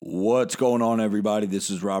What's going on, everybody?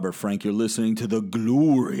 This is Robert Frank. You're listening to the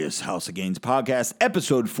glorious House of Gains podcast,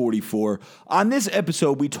 episode 44. On this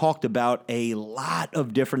episode, we talked about a lot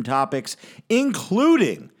of different topics,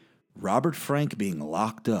 including Robert Frank being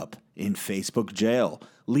locked up in Facebook jail,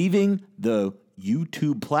 leaving the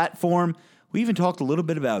YouTube platform. We even talked a little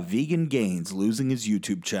bit about Vegan Gains losing his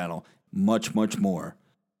YouTube channel. Much, much more.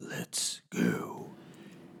 Let's go.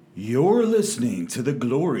 You're listening to the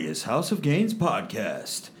glorious House of Gains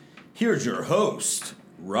podcast. Here's your host,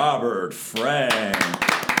 Robert Frank.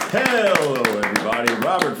 Hello, everybody.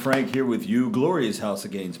 Robert Frank here with you, glorious House of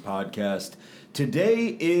Gains podcast.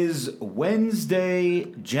 Today is Wednesday,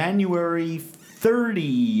 January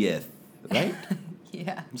 30th, right?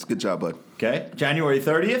 Yeah. That's a good job, bud. Okay, January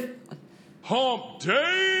 30th. Hump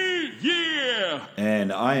Day, yeah!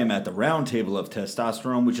 And I am at the round table of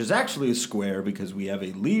testosterone, which is actually a square because we have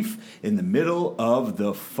a leaf in the middle of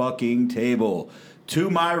the fucking table. To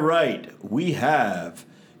my right, we have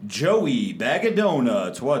Joey Bag of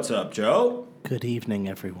Donuts. What's up, Joe? Good evening,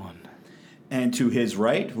 everyone. And to his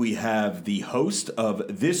right, we have the host of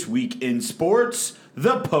This Week in Sports,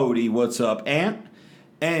 the Pody. What's up, Ant?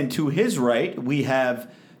 And to his right, we have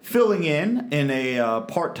filling in a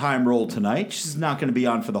part-time role tonight. She's not going to be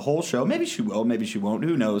on for the whole show. Maybe she will, maybe she won't.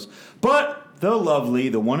 Who knows? But the lovely,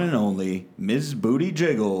 the one and only Ms. Booty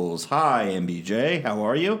Jiggles. Hi, MBJ. How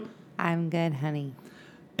are you? I'm good, honey.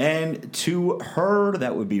 And to her,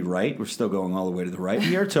 that would be right. We're still going all the way to the right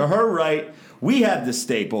here. To her right, we have the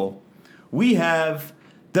staple. We have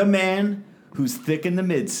the man who's thick in the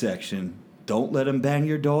midsection. Don't let him bang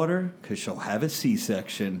your daughter, because she'll have a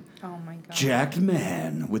C-section. Oh, my God. Jacked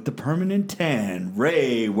man with the permanent tan,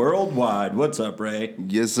 Ray Worldwide. What's up, Ray?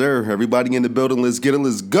 Yes, sir. Everybody in the building, let's get it.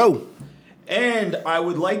 Let's go. And I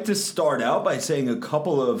would like to start out by saying a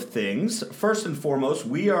couple of things. First and foremost,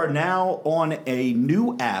 we are now on a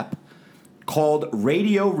new app called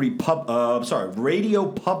Radio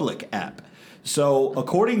Public app. So,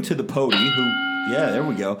 according to the Pody,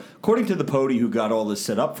 according to the Pody who got all this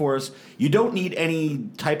set up for us, you don't need any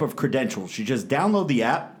type of credentials. You just download the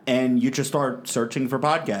app and you just start searching for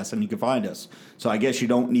podcasts and you can find us. So I guess you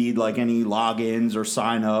don't need like any logins or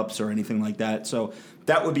sign-ups or anything like that. So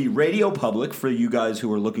that would be Radio Public for you guys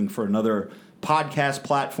who are looking for another podcast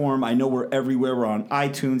platform. I know we're everywhere. We're on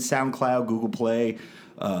iTunes, SoundCloud, Google Play,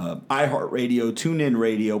 iHeartRadio, TuneIn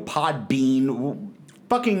Radio, Podbean,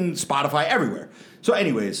 fucking Spotify, everywhere. So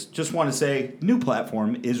anyways, just want to say, new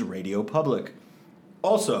platform is Radio Public.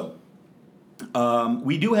 Also,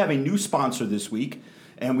 we do have a new sponsor this week,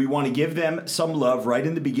 and we want to give them some love right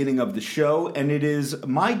in the beginning of the show, and it is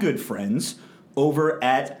my good friends over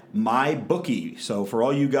at MyBookie. So for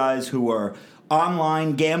all you guys who are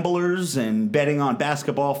online gamblers and betting on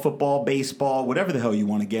basketball, football, baseball, whatever the hell you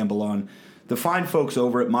want to gamble on, the fine folks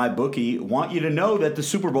over at MyBookie want you to know that the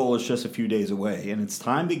Super Bowl is just a few days away, and it's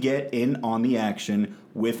time to get in on the action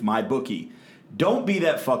with MyBookie. Don't be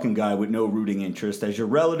that fucking guy with no rooting interest as your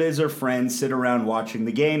relatives or friends sit around watching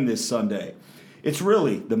the game this Sunday. It's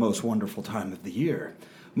really the most wonderful time of the year.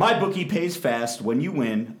 MyBookie pays fast when you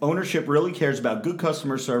win. Ownership really cares about good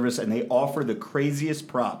customer service, and they offer the craziest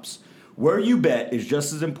props. Where you bet is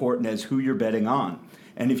just as important as who you're betting on.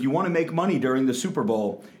 And if you want to make money during the Super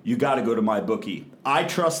Bowl, you got to go to MyBookie. I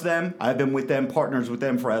trust them. I've been with them, partners with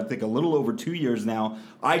them for I think a little over 2 years now.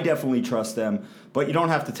 I definitely trust them, but you don't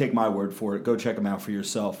have to take my word for it. Go check them out for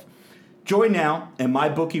yourself. Join now, and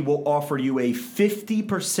MyBookie will offer you a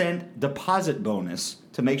 50% deposit bonus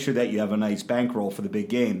to make sure that you have a nice bankroll for the big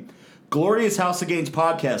game. Glorious House of Gains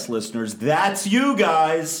podcast listeners, that's you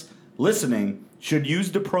guys listening, should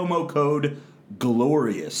use the promo code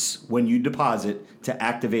GLORIOUS when you deposit to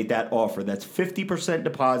activate that offer. That's 50%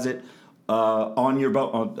 deposit on your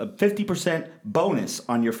 50% bonus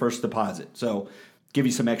on your first deposit. So give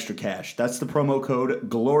you some extra cash. That's the promo code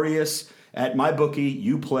GLORIOUS at MyBookie.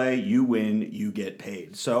 You play, you win, you get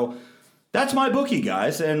paid. So that's MyBookie,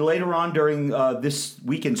 guys. And later on during this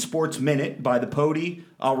Week in Sports Minute by the Pody,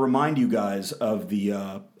 I'll remind you guys of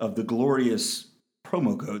the glorious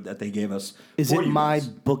promo code that they gave us. Is it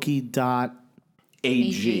MyBookie.ag?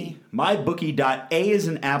 MyBookie.a as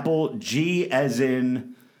in Apple, G as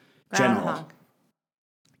in general. Groundhog.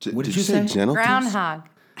 What did you say? Genitals? Groundhog.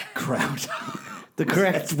 Groundhog. The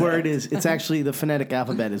correct word is, it's actually the phonetic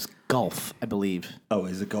alphabet is golf, I believe. Oh,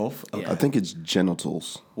 is it golf? Okay. I think it's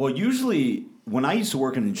genitals. Well, usually when I used to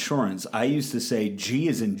work in insurance, I used to say G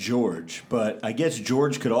as in George, but I guess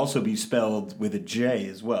George could also be spelled with a J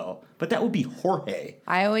as well. But that would be Jorge.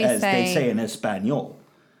 I always as say they say in Espanol.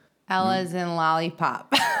 Ella's in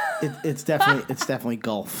lollipop. It's definitely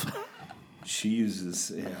golf. She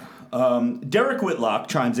uses, Derek Whitlock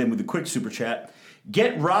chimes in with a quick super chat.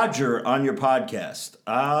 Get Roger on your podcast.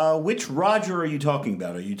 Which Roger are you talking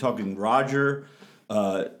about? Are you talking Roger,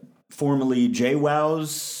 formerly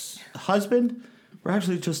JWoww's husband? We're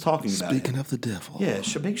actually just talking about Speaking him. of the devil. Yeah,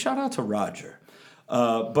 big shout out to Roger.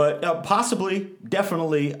 But possibly,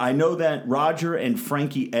 definitely, I know that Roger and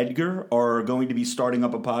Frankie Edgar are going to be starting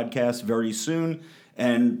up a podcast very soon,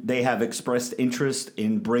 and they have expressed interest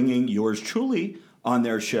in bringing yours truly on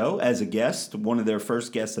their show as a guest, one of their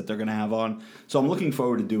first guests that they're going to have on. So I'm looking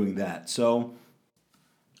forward to doing that. So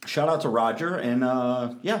shout out to Roger, and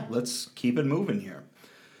let's keep it moving here.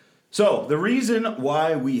 So, the reason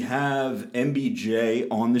why we have MBJ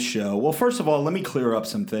on the show, well, first of all, let me clear up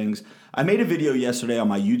some things. I made a video yesterday on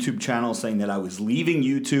my YouTube channel saying that I was leaving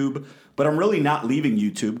YouTube, but I'm really not leaving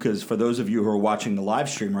YouTube because for those of you who are watching the live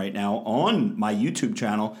stream right now on my YouTube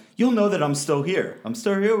channel, you'll know that I'm still here. I'm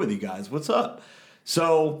still here with you guys. What's up?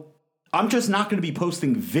 So, I'm just not going to be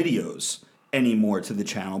posting videos anymore to the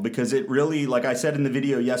channel because it really, like I said in the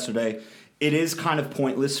video yesterday, it is kind of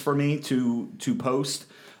pointless for me to post.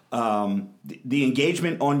 The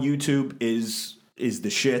engagement on YouTube is the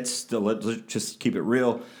shits. Let's just keep it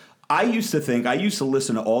real. I used to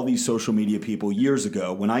listen to all these social media people years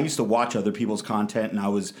ago when I used to watch other people's content,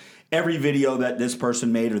 and every video that this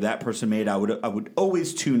person made or that person made, I would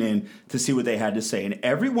always tune in to see what they had to say. And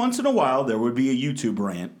every once in a while, there would be a YouTube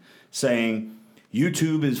rant saying,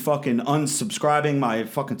 YouTube is fucking unsubscribing my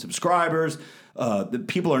fucking subscribers. The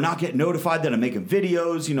people are not getting notified that I'm making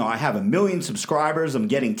videos. You know, I have 1 million subscribers. I'm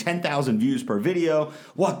getting 10,000 views per video.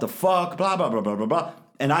 What the fuck? Blah, blah, blah, blah, blah, blah.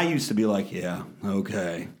 And I used to be like, yeah,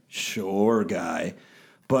 okay, sure, guy.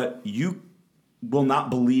 But you will not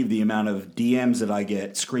believe the amount of DMs that I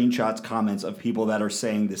get, screenshots, comments of people that are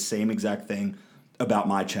saying the same exact thing about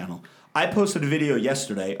my channel. I posted a video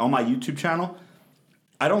yesterday on my YouTube channel.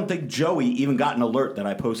 I don't think Joey even got an alert that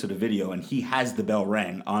I posted a video, and he has the bell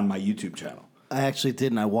rang on my YouTube channel. I actually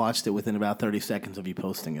did, and I watched it within about 30 seconds of you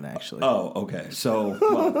posting it, actually. Oh, okay. So,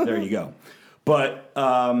 well, there you go. But,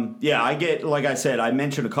 I get, like I said, I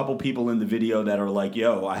mentioned a couple people in the video that are like,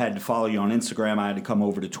 yo, I had to follow you on Instagram. I had to come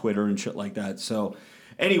over to Twitter and shit like that. So,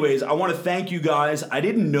 anyways, I want to thank you guys. I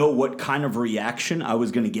didn't know what kind of reaction I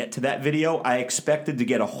was going to get to that video. I expected to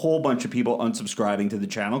get a whole bunch of people unsubscribing to the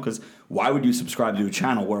channel because why would you subscribe to a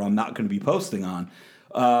channel where I'm not going to be posting on?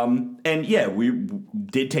 We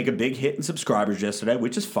did take a big hit in subscribers yesterday,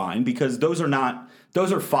 which is fine because those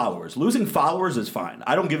are followers. Losing followers is fine.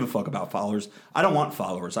 I don't give a fuck about followers. I don't want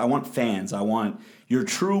followers. I want fans. I want your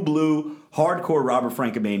true blue, hardcore Robert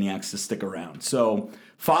Francomaniacs to stick around. So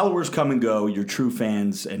followers come and go. Your true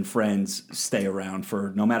fans and friends stay around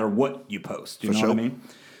for no matter what you post. You know what I mean?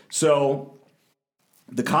 So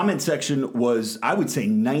the comment section was, I would say,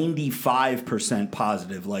 95%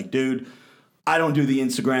 positive. Like, dude, I don't do the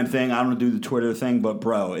Instagram thing. I don't do the Twitter thing. But,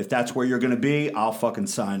 bro, if that's where you're going to be, I'll fucking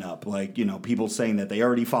sign up. Like, you know, people saying that they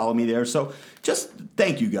already follow me there. So just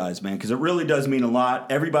thank you guys, man, because it really does mean a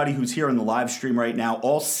lot. Everybody who's here in the live stream right now,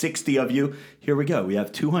 all 60 of you, here we go. We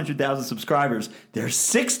have 200,000 subscribers. There's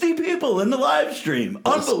 60 people in the live stream.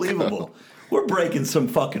 Unbelievable. We're breaking some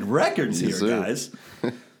fucking records here, guys.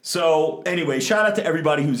 So, anyway, shout out to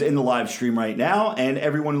everybody who's in the live stream right now and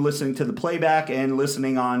everyone listening to the playback and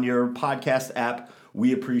listening on your podcast app.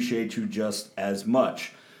 We appreciate you just as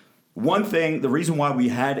much. One thing, the reason why we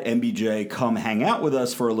had MBJ come hang out with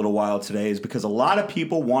us for a little while today is because a lot of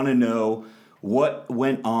people want to know what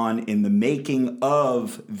went on in the making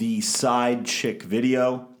of the side chick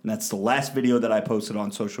video. And that's the last video that I posted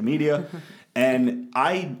on social media. And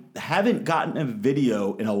I haven't gotten a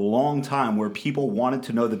video in a long time where people wanted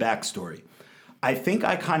to know the backstory. I think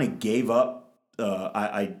I kind of gave up.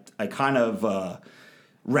 I kind of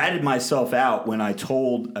ratted myself out when I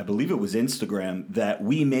told, I believe it was Instagram, that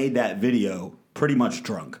we made that video pretty much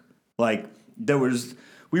drunk. Like,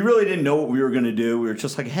 we really didn't know what we were going to do. We were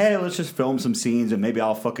just like, hey, let's just film some scenes and maybe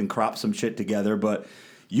I'll fucking crop some shit together. But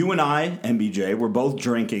you and I, MBJ, were both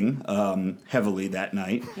drinking heavily that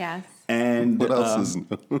night. Yes. And what else is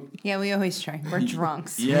new? Yeah, we always drink. We're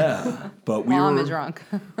drunks. Yeah, but I'm a drunk.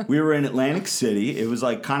 We were in Atlantic City. It was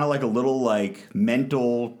like kind of like a little like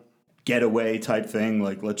mental getaway type thing.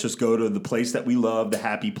 Like, let's just go to the place that we love, the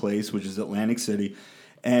happy place, which is Atlantic City.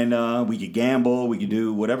 And we could gamble. We could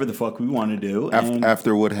do whatever the fuck we want to do.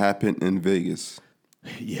 After what happened in Vegas.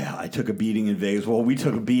 Yeah, I took a beating in Vegas. Well, we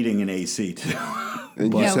took a beating in AC, too.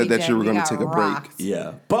 And you said that you were going to take a break.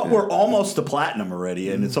 Yeah, but we're almost to platinum already,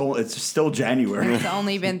 and it's still January. It's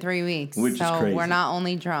only been 3 weeks. Which is crazy. We're not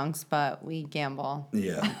only drunks, but we gamble.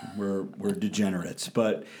 Yeah, we're degenerates.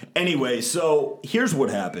 But anyway, so here's what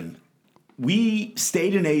happened. we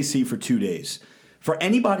stayed in AC for 2 days. For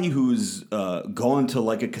anybody who's going to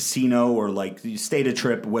like a casino or like you stayed a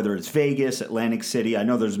trip, whether it's Vegas, Atlantic City, I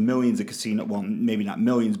know there's millions of casinos, well, maybe not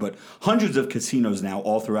millions, but hundreds of casinos now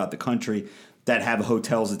all throughout the country that have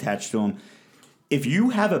hotels attached to them. If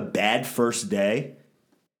you have a bad first day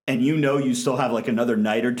and you know you still have like another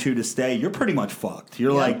night or two to stay, you're pretty much fucked.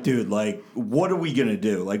 You're like, dude, like, what are we going to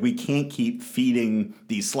do? Like, we can't keep feeding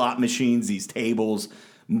these slot machines, these tables,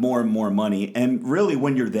 more and more money. And really,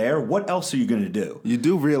 when you're there, what else are you going to do? You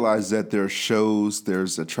do realize that there are shows,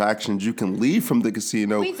 there's attractions. You can leave from the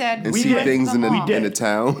casino We did. and We see did. things in We the, did. in the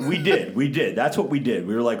town. We did. That's what we did.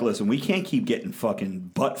 We were like, listen, we can't keep getting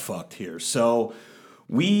fucking butt fucked here. So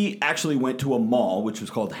we actually went to a mall, which was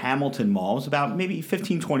called Hamilton Mall. It was about maybe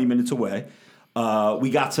 15, 20 minutes away. We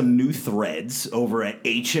got some new threads over at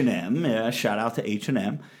H&M. Yeah, shout out to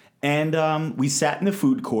H&M. And we sat in the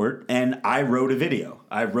food court, and I wrote a video.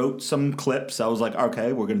 I wrote some clips. I was like,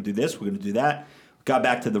 okay, we're going to do this. We're going to do that. Got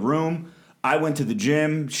back to the room. I went to the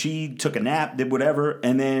gym. She took a nap, did whatever.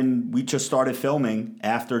 And then we just started filming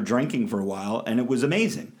after drinking for a while, and it was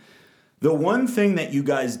amazing. The one thing that you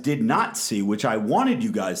guys did not see, which I wanted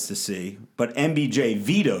you guys to see, but MBJ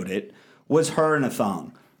vetoed it, was her in a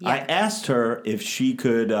thong. Yeah. I asked her if she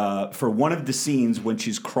could, for one of the scenes when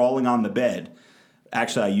she's crawling on the bed,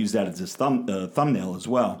 actually I used that as a thumbnail as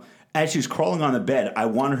well. As she's crawling on the bed, I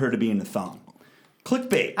wanted her to be in the thong.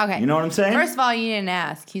 Clickbait. Okay. You know what I'm saying? First of all, you didn't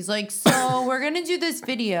ask. He's like, so we're going to do this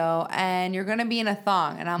video and you're going to be in a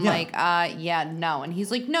thong. And I'm Yeah. like, yeah, no. And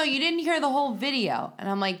he's like, no, you didn't hear the whole video. And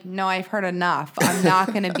I'm like, no, I've heard enough. I'm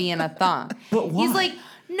not going to be in a thong. But why? He's like,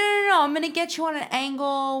 no, I'm going to get you on an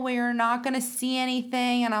angle where you're not going to see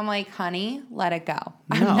anything. And I'm like, honey, let it go.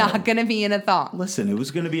 I'm No. not going to be in a thong. Listen, it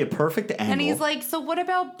was going to be a perfect angle. And he's like, so what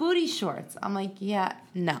about booty shorts? I'm like, yeah,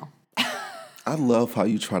 no. I love how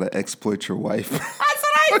you try to exploit your wife. That's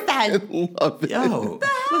what I said. Love it. yo,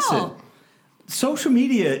 listen, hell? social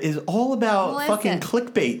media is all about Listen, fucking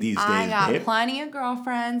clickbait these days, I got babe. plenty of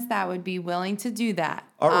girlfriends that would be willing to do that.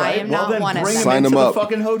 All right, I am well not then one of bring them. them Sign into them the up.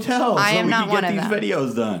 fucking hotel I so am we not can one get of these them.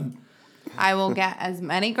 videos done. I will get as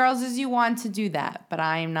many girls as you want to do that, but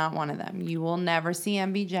I am not one of them. You will never see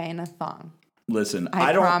MBJ in a thong. Listen,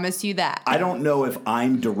 I don't promise you that. I don't know if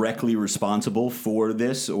I'm directly responsible for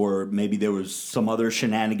this or maybe there was some other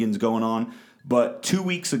shenanigans going on. But 2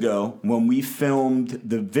 weeks ago, when we filmed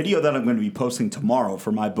the video that I'm going to be posting tomorrow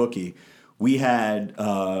for my bookie, we had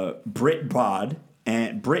Britt Broad,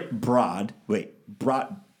 yes,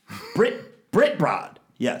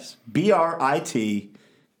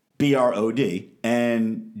 BRIT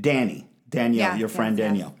and Danielle, your friend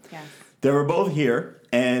Danielle. Yes. They were both here,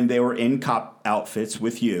 and they were in cop outfits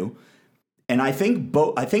with you. And I think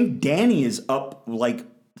Danny is up like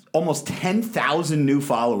almost 10,000 new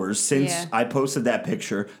followers since Yeah. I posted that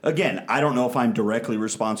picture. Again, I don't know if I'm directly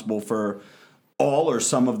responsible for all or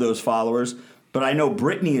some of those followers, but I know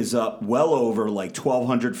Brittany is up well over like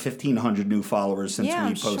 1,200, 1,500 new followers since Yeah, we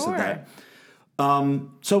I'm posted sure. that.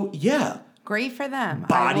 So, yeah. Great for them.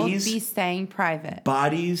 Bodies. I will be staying private.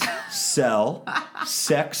 Bodies sell,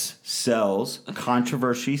 sex sells,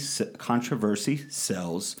 controversy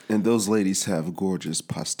sells. And those ladies have gorgeous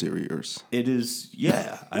posteriors. It is,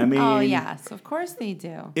 yeah. I mean, Oh, yes. Of course they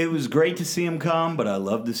do. it was great to see him come, but I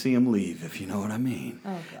love to see him leave, if you know what I mean.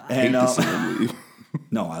 Oh, God. And To see them leave.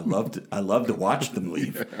 no, I love to watch them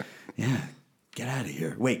leave. Yeah, get out of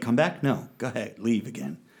here. Wait, come back? No, go ahead, leave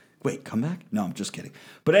again. Wait, come back? No, I'm just kidding.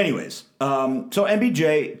 But anyways, so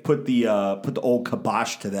MBJ put the old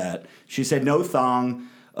kibosh to that. She said no thong,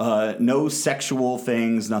 no sexual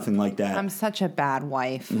things, nothing like that. I'm such a bad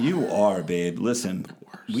wife. You are, babe. Listen,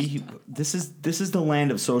 this is the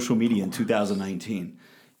land of social media in 2019.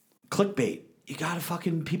 Clickbait. You gotta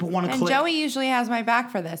fucking people want to And click. Joey usually has my back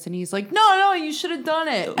for this, and he's like, no, you should have done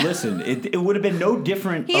it. Listen, it would have been no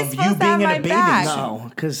different He's of you supposed to have being in my a bathing back. suit. No,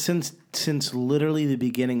 because since literally the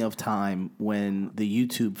beginning of time when the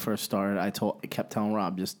YouTube first started, I kept telling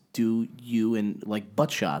Rob, just do you and like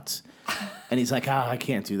butt shots, and he's like, I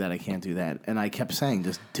can't do that, and I kept saying,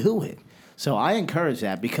 just do it. So I encourage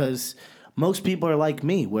that because most people are like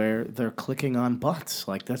me, where they're clicking on butts.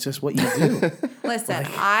 Like that's just what you do. Listen,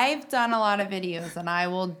 I've done a lot of videos, and I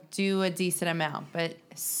will do a decent amount, but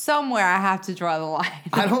somewhere I have to draw the line.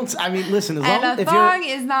 I mean, listen, as And long a if thong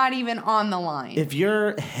is not even on the line. if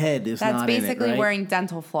your head is That's not basically in it, right? wearing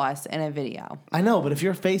dental floss in a video. I know, but if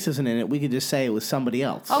your face isn't in it, we could just say it was somebody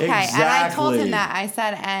else. Okay, and I told Exactly. him that. I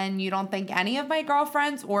said, and you don't think any of my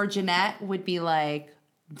girlfriends or Jeanette would be like,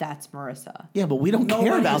 that's Marissa. Yeah, but we don't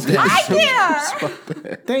care about Nobody's that. I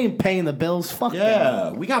care. They ain't paying the bills. Fuck them.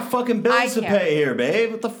 Yeah, we got fucking bills to care. pay here,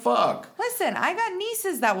 babe. What the fuck? Listen, I got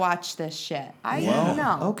nieces that watch this shit. I Well,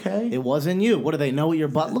 know. okay. It wasn't you. What do they know what your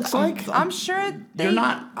butt looks like? I'm sure You're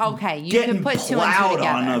not Okay, you getting can put two and two plowed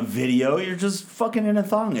together. on a video. You're just fucking in a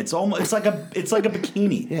thong. It's like a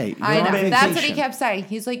bikini. Yeah, you're I on know. vacation. That's what he kept saying.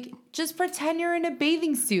 He's like, just pretend you're in a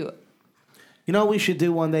bathing suit. You know what we should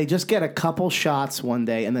do one day? Just get a couple shots one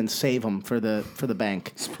day and then save them for the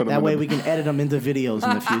bank. put 'em That in way the- we can edit them into videos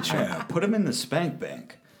in the future. Yeah, put them in the spank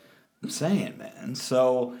bank. I'm saying, man.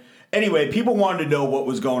 So, anyway, people wanted to know what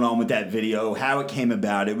was going on with that video, how it came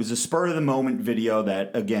about. It was a spur of the moment video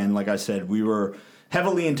that, again, like I said, we were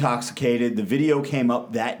heavily intoxicated. The video came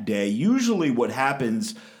up that day. Usually, what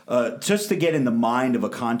happens, just to get in the mind of a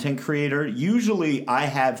content creator, usually I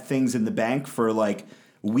have things in the bank for like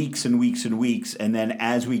weeks and weeks and weeks, and then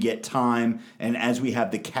as we get time and as we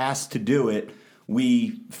have the cast to do it,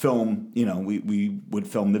 we film, we would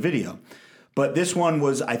film the video. But this one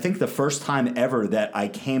was, I think, the first time ever that I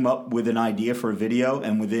came up with an idea for a video,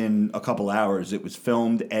 and within a couple hours it was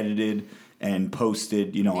filmed, edited, and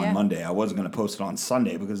posted, on Monday. I wasn't going to post it on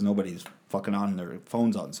Sunday because nobody's fucking on their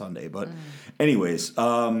phones on Sunday. But anyways,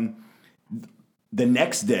 the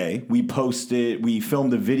next day we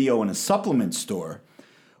filmed a video in a supplement store,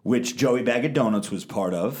 which Joey Bag of Donuts was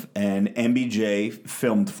part of, and MBJ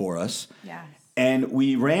filmed for us. Yes. And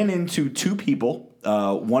we ran into two people.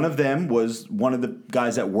 One of them was one of the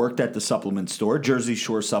guys that worked at the supplement store, Jersey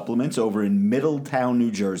Shore Supplements, over in Middletown, New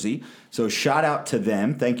Jersey. So shout out to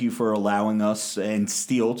them. Thank you for allowing us and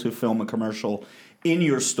Steel to film a commercial in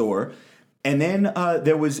your store. And then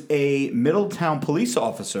there was a Middletown police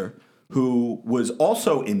officer who was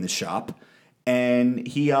also in the shop. And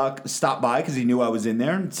he stopped by because he knew I was in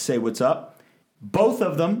there and say what's up. Both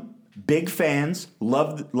of them, big fans,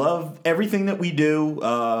 love everything that we do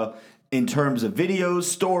in terms of videos,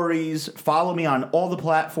 stories, follow me on all the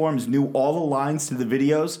platforms, knew all the lines to the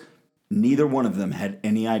videos. Neither one of them had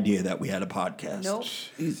any idea that we had a podcast. Nope.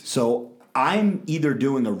 So I'm either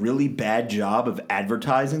doing a really bad job of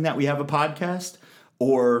advertising that we have a podcast,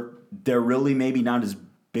 or they're really maybe not as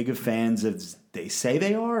big of fans as they say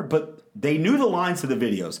they are, but they knew the lines to the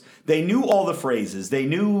videos. They knew all the phrases. They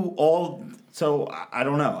knew all. So I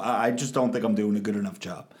don't know. I just don't think I'm doing a good enough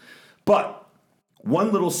job. But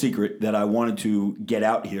one little secret that I wanted to get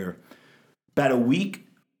out here. About a week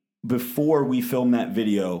before we filmed that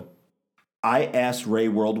video, I asked Ray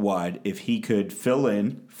Worldwide if he could fill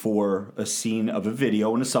in for a scene of a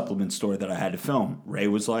video in a supplement store that I had to film. Ray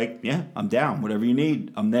was like, yeah, I'm down. Whatever you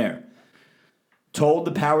need, I'm there. Told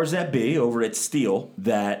the powers that be over at Steel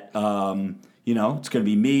that, it's going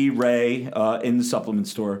to be me, Ray, in the supplement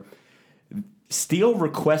store. Steel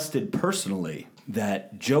requested personally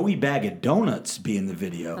that Joey Bag of Donuts be in the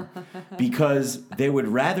video because they would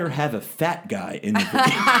rather have a fat guy in the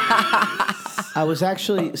video. I was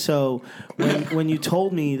actually, so when you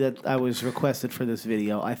told me that I was requested for this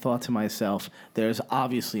video, I thought to myself, there's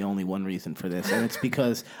obviously only one reason for this, and it's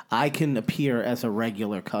because I can appear as a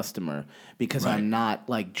regular customer because Right. I'm not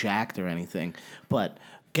like jacked or anything. But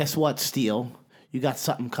guess what, Steel? You got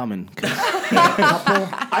something coming.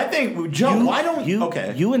 I think, Joe, why don't you?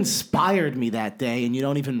 Okay. You inspired me that day, and you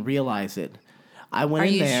don't even realize it. I went Are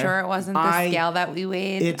in you there. sure it wasn't the scale that we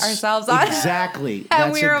weighed It's ourselves on? Exactly.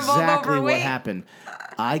 And That's we were both exactly what overweight? happened.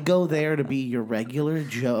 I go there to be your regular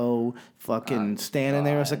Joe, fucking standing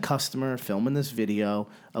there as a customer, filming this video,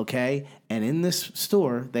 okay? And in this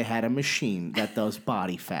store, they had a machine that does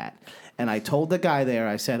body fat. And I told the guy there,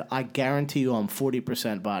 I said, I guarantee you I'm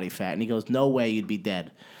 40% body fat. And he goes, no way, you'd be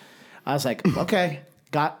dead. I was like, okay,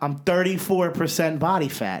 I'm 34% body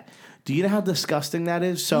fat. Do you know how disgusting that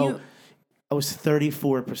is? So I was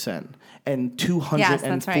 34% and 240 Yes,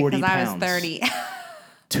 that's right, because I was 30.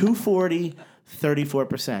 240,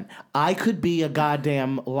 34%. I could be a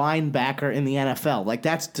goddamn linebacker in the NFL. Like,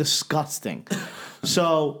 that's disgusting.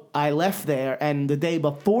 So I left there, and the day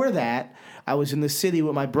before that, I was in the city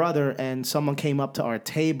with my brother, and someone came up to our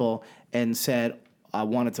table and said, I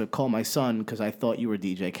wanted to call my son because I thought you were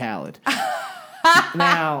DJ Khaled.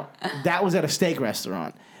 Now, that was at a steak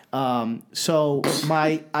restaurant. So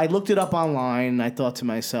I looked it up online, and I thought to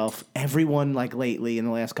myself, everyone, like, lately in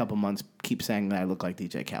the last couple months keeps saying that I look like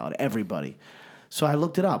DJ Khaled. Everybody. So I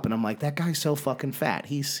looked it up, and I'm like, that guy's so fucking fat.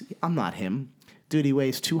 I'm not him. Dude, he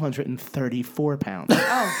weighs 234 pounds.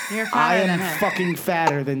 Oh, you're I fatter than am him. fucking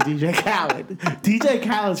fatter than DJ Khaled. DJ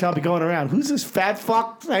Khaled's probably going around, who's this fat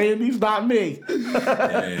fuck saying he's not me?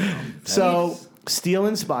 So Steel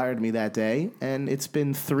inspired me that day, and it's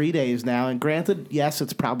been 3 days now. And granted, yes,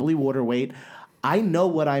 it's probably water weight. I know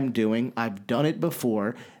what I'm doing. I've done it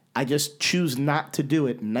before. I just choose not to do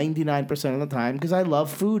it 99% of the time because I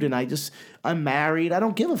love food and I'm married. I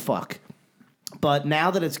don't give a fuck. But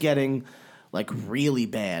now that it's getting like really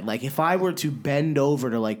bad, like if I were to bend over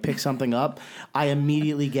to like pick something up, I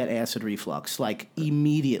immediately get acid reflux, like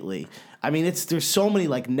immediately. I mean, there's so many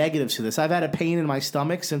like negatives to this. I've had a pain in my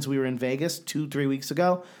stomach since we were in Vegas 2-3 weeks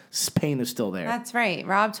ago. Pain is still there. That's right.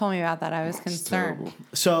 Rob told me about that. I was concerned. terrible.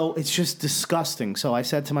 So it's just disgusting. So I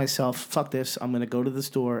said to myself, fuck this. I'm going to go to the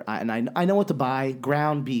store. I know what to buy.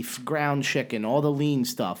 Ground beef, ground chicken, all the lean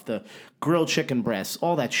stuff, the grilled chicken breasts,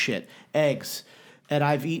 all that shit, eggs. And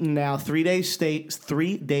I've eaten now 3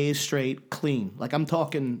 days straight clean. Like I'm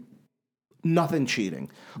talking nothing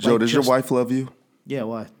cheating. Joe, Like, does your wife love you? Yeah,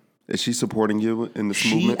 what? Is she supporting you in this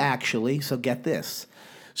She movement? actually, so get this.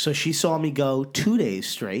 So she saw me go 2 days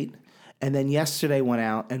straight, and then yesterday went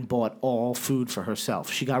out and bought all food for herself.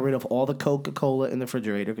 She got rid of all the Coca-Cola in the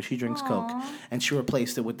refrigerator because she drinks Coke, and she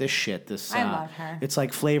replaced it with this shit. I love her. It's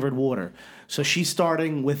like flavored water. So she's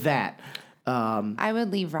starting with that. I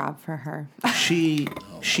would leave Rob for her. She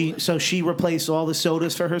replaced all the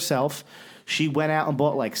sodas for herself. She went out and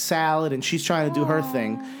bought like salad, and she's trying to do her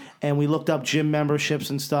thing. And we looked up gym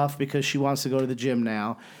memberships and stuff because she wants to go to the gym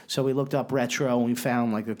now. So we looked up Retro and we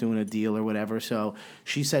found like they're doing a deal or whatever. So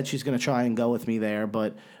she said she's going to try and go with me there.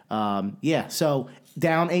 But yeah, so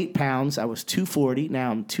down 8 pounds. I was 240.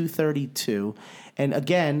 Now I'm 232. And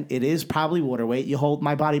again, it is probably water weight.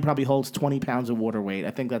 My body probably holds 20 pounds of water weight.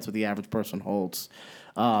 I think that's what the average person holds.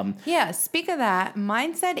 Yeah, speak of that,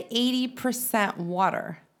 mine said 80%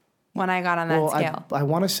 water when I got on that scale. I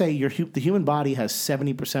want to say the human body has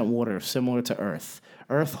 70% water, similar to Earth.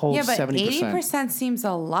 Earth holds Yeah, but 70%. 80% seems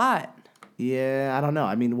a lot. Yeah, I don't know.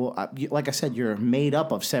 I mean, like I said, you're made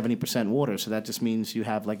up of 70% water, so that just means you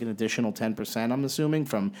have like an additional 10%, I'm assuming,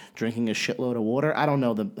 from drinking a shitload of water. I don't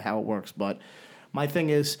know how it works, but my thing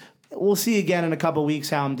is, we'll see again in a couple weeks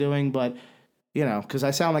how I'm doing, but, you know, because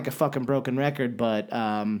I sound like a fucking broken record, but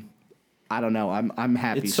I don't know. I'm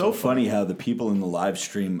happy. It's so funny how the people in the live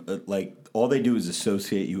stream, like, all they do is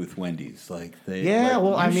associate you with Wendy's. Like,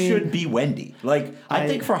 you should be Wendy. Like, I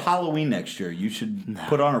think for Halloween next year, you should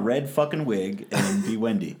put on a red fucking wig and be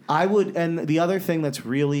Wendy. I would, and the other thing that's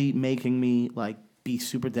really making me like be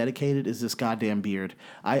super dedicated is this goddamn beard.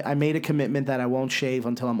 I made a commitment that I won't shave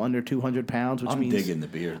until I'm under 200 pounds, which means digging the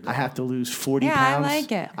beard, though. I have to lose 40 Yeah, pounds. I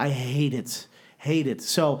like it. I hate it. Hate it.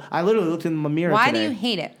 So I literally looked in the mirror Why today. do you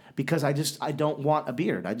hate it? Because I don't want a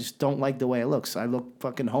beard. I just don't like the way it looks. I look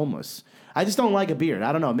fucking homeless. I just don't like a beard.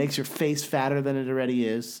 I don't know. It makes your face fatter than it already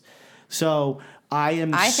is. So I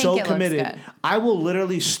am I so think it looks committed. good. I will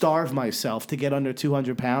literally starve myself to get under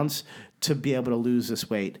 200 pounds to be able to lose this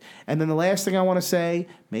weight. And then the last thing I want to say,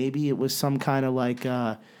 maybe it was some kind of like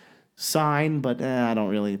sign, but I don't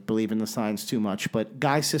really believe in the signs too much. But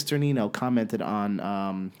Guy Sister Nino commented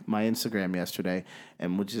on my Instagram yesterday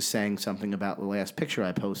and was just saying something about the last picture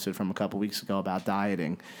I posted from a couple weeks ago about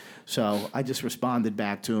dieting. So I just responded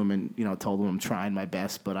back to him and, you know, told him I'm trying my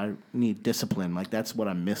best, but I need discipline. Like, that's what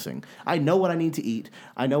I'm missing. I know what I need to eat.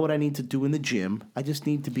 I know what I need to do in the gym. I just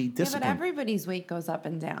need to be Yeah, but disciplined. everybody's weight goes up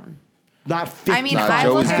and down. Not 50. I mean, Nah, I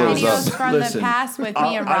look Joey's at goes videos up. from Listen, the past with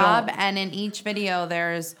me and I don't- Rob, and in each video,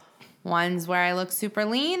 there's ones where I look super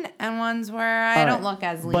lean and ones where I don't look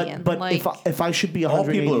as lean. But like, if I should be All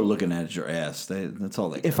 180, people are looking at is your ass. That's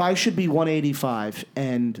all they care. if I should be 185,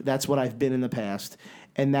 and that's what I've been in the past,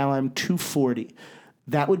 and now I'm 240,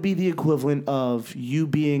 that would be the equivalent of you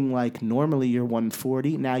being like normally you're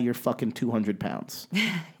 140, now you're fucking 200 pounds,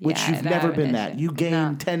 which Yeah, you've I don't never have an been that. issue. You gain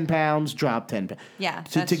No. 10 pounds, drop 10 pounds. yeah,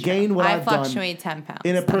 to that's gain true. what I I've done fluctuate 10 pounds.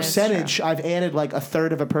 in a That is true. percentage, I've added like a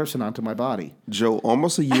third of a person onto my body. Joe,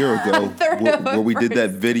 almost a year ago, where we did that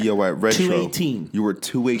video at Retro, 218. You were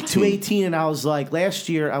 218. 218, and I was like, last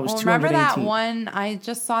year I was Well, 218. remember that one? I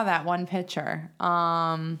just saw that one picture.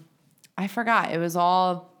 I forgot. It was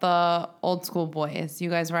all the old school boys. You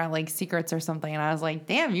guys were at like Secrets or something, and I was like,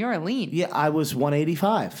 "Damn, you were lean." Yeah, I was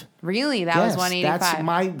 185. Really? That was 185.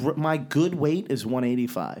 That's my good weight is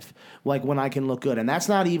 185. Like when I can look good, and that's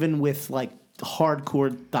not even with like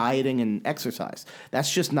hardcore dieting and exercise.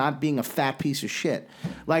 That's just not being a fat piece of shit.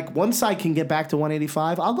 Like once I can get back to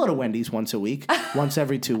 185, I'll go to Wendy's once a week, once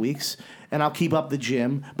every 2 weeks, and I'll keep up the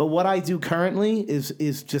gym. But what I do currently is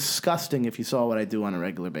disgusting. If you saw what I do on a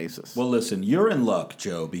regular basis. Well, listen, you're in luck,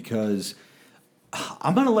 Joe, because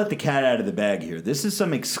I'm going to let the cat out of the bag here. This is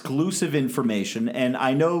some exclusive information, and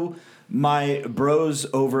I know my bros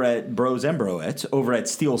and broettes over at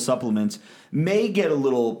Steel Supplements may get a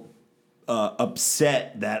little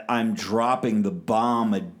upset that I'm dropping the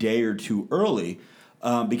bomb a day or two early.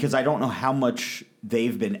 because I don't know how much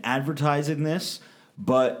they've been advertising this,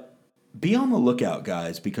 but be on the lookout,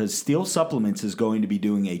 guys, because Steel Supplements is going to be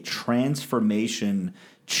doing a transformation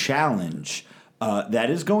challenge that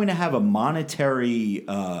is going to have a monetary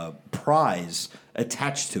prize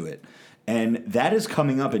attached to it. And that is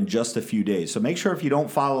coming up in just a few days. So make sure if you don't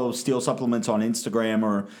follow Steel Supplements on Instagram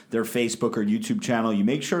or their Facebook or YouTube channel, you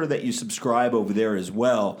make sure that you subscribe over there as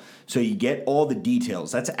well so you get all the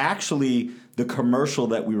details. That's actually the commercial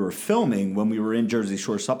that we were filming when we were in Jersey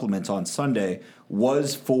Shore Supplements on Sunday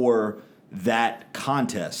was for that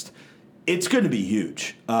contest. It's going to be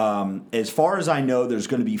huge. As far as I know, there's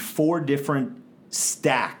going to be 4 different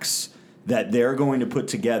stacks that they're going to put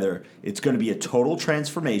together. It's going to be a total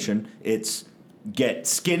transformation. It's get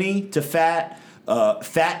skinny to fat,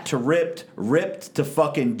 fat to ripped, ripped to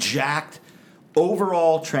fucking jacked.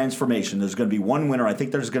 Overall transformation. There's going to be one winner. I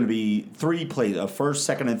think there's going to be 3 places, a first,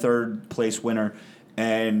 second, and third place winner,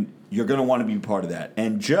 and you're going to want to be part of that.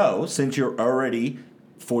 And Joe, since you're already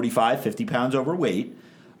 45, 50 pounds overweight,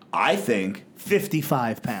 I think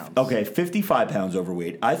 55 pounds. Okay, 55 pounds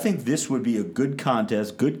overweight. I think this would be a good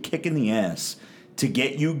contest, good kick in the ass to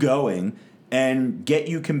get you going and get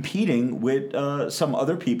you competing with some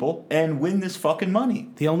other people and win this fucking money.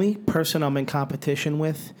 The only person I'm in competition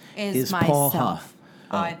with is myself. Paul Huff.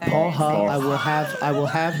 Oh, I thought Paul you were Huff, I will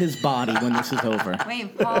have his body when this is over.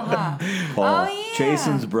 Wait, Paul Huff. Paul, Oh, yeah.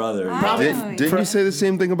 Jason's brother. Didn't you say the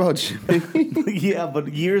same thing about Jimmy? Yeah,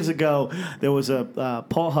 but years ago, there was a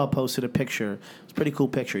Paul Huff posted a picture. It's a pretty cool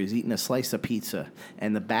picture. He's eating a slice of pizza,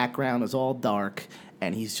 and the background is all dark,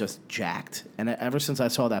 and he's just jacked. And ever since I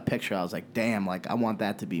saw that picture, I was like, damn, like, I want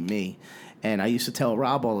that to be me. And I used to tell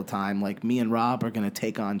Rob all the time, like, me and Rob are going to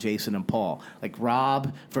take on Jason and Paul. Like,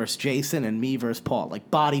 Rob versus Jason and me versus Paul. Like,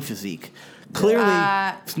 body physique. Clearly,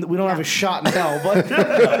 we don't have a shot in hell, but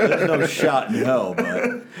There's no shot in hell,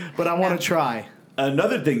 but I want to try.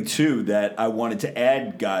 Another thing, too, that I wanted to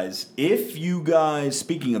add, guys, if you guys,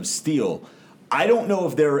 speaking of steel, I don't know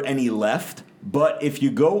if there are any left, but if you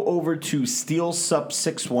go over to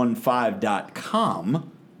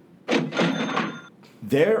steelsup615.com,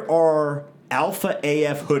 there are Alpha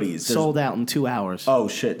AF hoodies. There's, Sold out in 2 hours. Oh,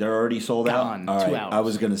 shit, they're already sold Gone. out? All 2 right, hours. I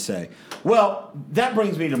was going to say. Well, that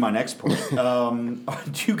brings me to my next point. Do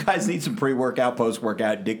you guys need some pre-workout,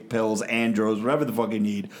 post-workout, dick pills, andros, whatever the fuck you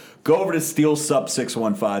need? Go over to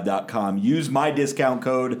steelsup615.com. Use my discount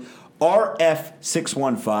code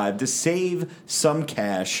RF615 to save some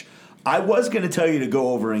cash. I was going to tell you to go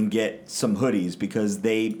over and get some hoodies because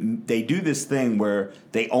they do this thing where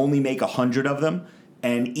they only make 100 of them.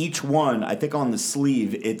 And each one, I think on the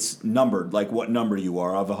sleeve, it's numbered, like what number you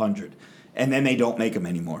are of 100. And then they don't make them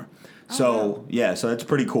anymore. So that's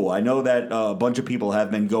pretty cool. I know that a bunch of people have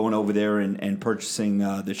been going over there and purchasing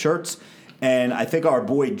the shirts. And I think our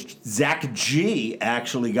boy Zach G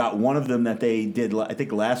actually got one of them that they did, I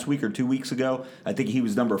think, last week or 2 weeks ago. I think he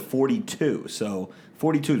was number 42. So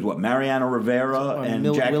 42 is what? Mariano Rivera and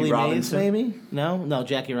Jackie Willie Robinson? Mays, maybe? No,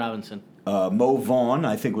 Jackie Robinson. Mo Vaughn,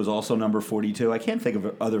 I think, was also number 42. I can't think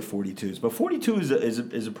of other 42s, but 42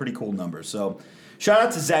 is a pretty cool number. So, shout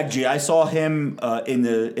out to Zach G. I saw him in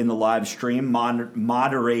the live stream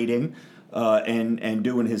moderating and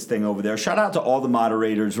doing his thing over there. Shout out to all the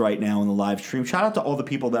moderators right now in the live stream. Shout out to all the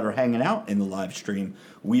people that are hanging out in the live stream.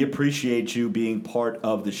 We appreciate you being part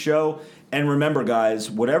of the show. And remember, guys,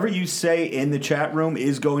 whatever you say in the chat room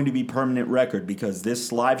is going to be permanent record because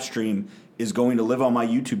this live stream is going to live on my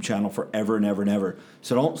YouTube channel forever and ever and ever.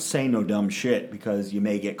 So don't say no dumb shit because you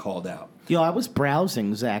may get called out. Yo, I was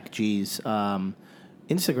browsing Zach G's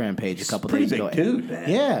Instagram page a couple pretty days big ago. dude, man.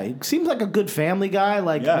 Yeah, he seems like a good family guy.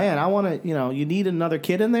 Like, Yeah. man, I want to, you need another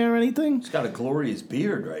kid in there or anything? He's got a glorious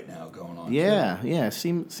beard right now going on. Yeah,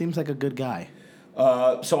 seems like a good guy.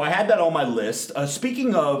 So I had that on my list.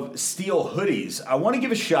 Speaking of steel hoodies, I want to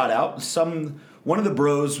give a shout out. One of the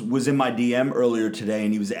bros was in my DM earlier today,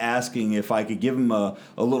 and he was asking if I could give him a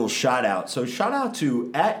little shout out. So shout out to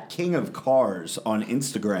 @KingOfCars on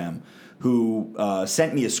Instagram, who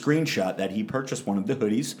sent me a screenshot that he purchased one of the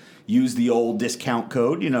hoodies, used the old discount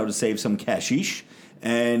code, to save some cashish.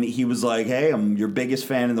 And he was like, hey, I'm your biggest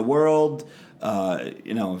fan in the world.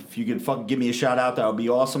 If you could fucking give me a shout out, that would be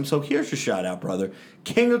awesome. So here's your shout out, brother.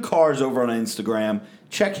 King of Cars over on Instagram.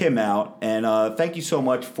 Check him out. And thank you so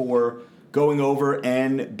much for going over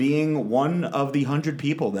and being one of the 100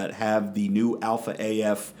 people that have the new Alpha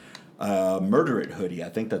AF Murder It hoodie. I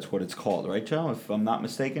think that's what it's called, right, Joe? If I'm not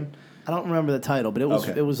mistaken. I don't remember the title, but it was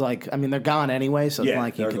Okay. it was like, I mean, they're gone anyway, so it's Yeah, not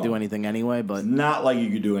like you they're could do gone. anything anyway. But Not like you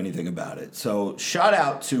could do anything about it. So shout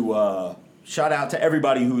out to shout out to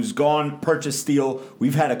everybody who's gone purchase Steel.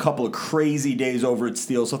 We've had a couple of crazy days over at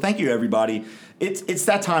Steel, so thank you everybody. It's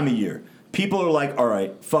that time of year. People are like, all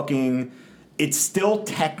right, fucking. It's still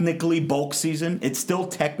technically bulk season. It's still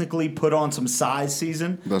technically put on some size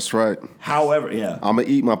season. That's right. However, yeah. I'm going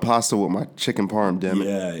to eat my pasta with my chicken parm, damn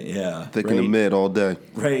it. Yeah. Thick in the mid all day.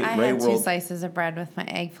 Ray I had 2 World, slices of bread with my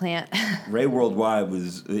eggplant. Ray Worldwide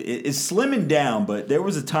is slimming down, but there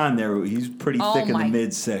was a time there where he's pretty thick in the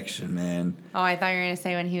midsection, man. Oh, I thought you were going to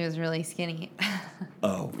say when he was really skinny.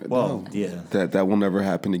 Oh, well, yeah. That will never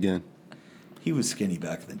happen again. He was skinny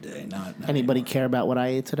back in the day. Not Anybody anymore. care about what I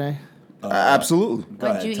ate today? Absolutely. Go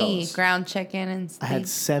What'd ahead, you tell eat? us. Ground chicken and steak? I had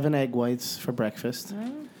 7 egg whites for breakfast.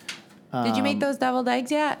 Did you make those deviled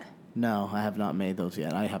eggs yet? No, I have not made those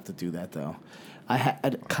yet. I have to do that though. I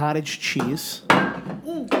had cottage cheese.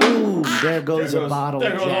 Ooh, there goes a bottle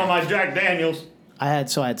of Jack. Jack Daniels. I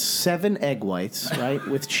had 7 egg whites, right,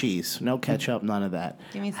 with cheese, no ketchup, none of that.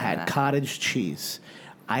 Give me some I had of that. cottage cheese.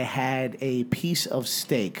 I had a piece of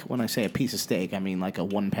steak. When I say a piece of steak, I mean like a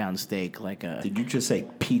 1 pound steak, like a Did you just say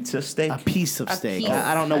pizza steak? a piece of A steak. piece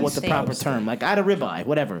I don't know of what the steak. proper term. Like I had a ribeye,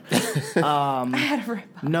 whatever. I had a rib.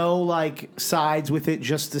 No like sides with it,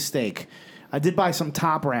 just the steak. I did buy some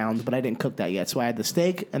top round, but I didn't cook that yet. So I had the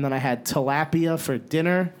steak, and then I had tilapia for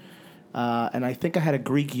dinner, and I think I had a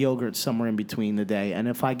Greek yogurt somewhere in between the day. And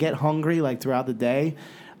if I get hungry, like throughout the day,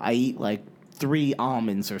 I eat like 3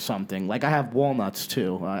 almonds or something. Like I have walnuts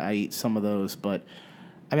too. I eat some of those, but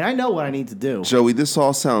I mean I know what I need to do. Joey, this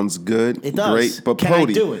all sounds good. It does. Great, but Can I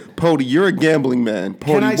Pody, do it? Pody, you're a gambling man.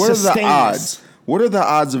 Can I Pody, what are the sustain odds? this? What are the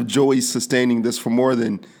odds of Joey sustaining this for more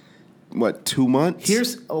than 2 months?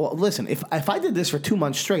 Listen, if I did this for 2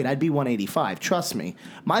 months straight, I'd be 185. Trust me,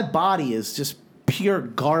 my body is just pure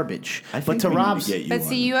garbage. I But think to we need to Rob's, get But on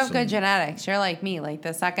see, you have some- good genetics. You're like me. Like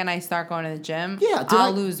the second I start going to the gym, Yeah, dude,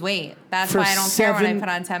 I'll lose weight. That's for why I don't care when I 7 put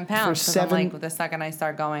on 10 for pounds. Because I'm 7 like, the second I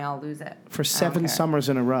start going, I'll lose it. for I don't 7 care. summers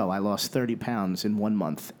in a row, I lost 30 pounds in 1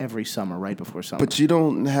 month every summer, right before summer. But you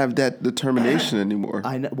don't have that determination anymore.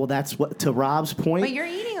 I know. Well, that's what to Rob's point. But you're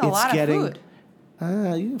eating a it's lot of getting, food.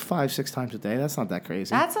 You 5-6 times a day. That's not that crazy.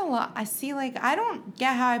 That's a lot. I see. Like I don't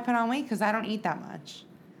get how I put on weight because I don't eat that much.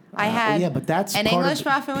 I had yeah, but that's an part English of,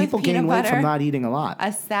 muffin with people peanut gain weight butter, from not eating a lot.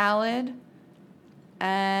 a salad,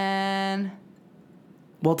 and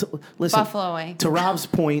Well, listen. buffalo wing. To Rob's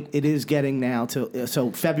point, it is getting now to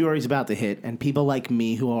so February's about to hit, and people like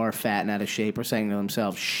me who are fat and out of shape are saying to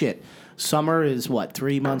themselves, "Shit, summer is what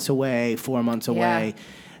 3 months away, 4 months away.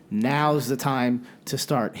 Now's the time to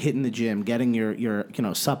start hitting the gym, getting your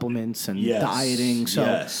supplements and Yes, dieting." So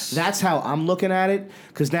yes. that's how I'm looking at it.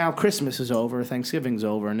 Because now Christmas is over, Thanksgiving's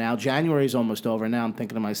over, now January's almost over. Now I'm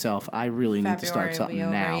thinking to myself, I really need to start February will something be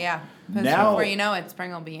over. now. Yeah. 'Cause Now- before you know it,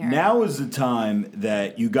 spring will be here. Now is the time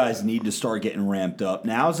that you guys need to start getting ramped up.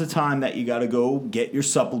 Now is the time that you got to go get your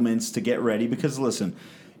supplements to get ready. Because listen,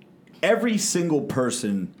 every single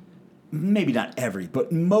person, maybe not every,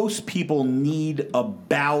 but most people need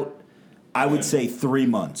about, I would say, 3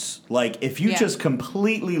 months. Like if you Yeah. just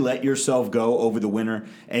completely let yourself go over the winter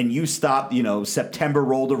and you stop, September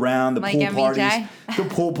rolled around, the Like pool MVJ? parties, the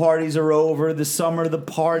pool parties are over, the summer, the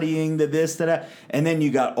partying, the this, that, and then you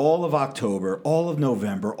got all of October, all of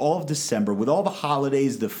November, all of December with all the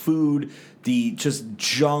holidays, the food, the just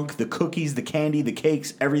junk, the cookies, the candy, the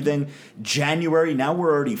cakes, everything. January, now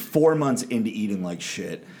we're already 4 months into eating like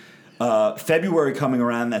shit. February coming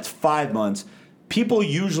around, that's 5 months. People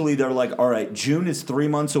usually, they're like, all right, June is 3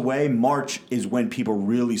 months away. March is when people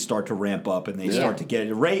really start to ramp up and they start to get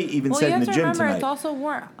it. Ray even Well, said you in have the to gym remember, tonight. it's also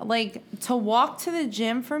warm. Like to walk to the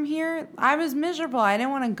gym from here, I was miserable. I didn't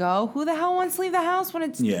want to go. Who the hell wants to leave the house when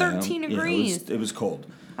it's 13 degrees? It was cold.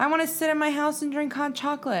 I want to sit in my house and drink hot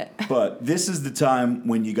chocolate. But this is the time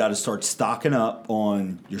when you got to start stocking up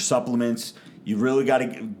on your supplements. You really got to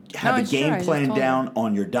have a it's true. I game just plan told down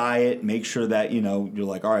on your diet. Make sure that, you're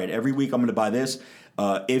like, all right, every week I'm going to buy this.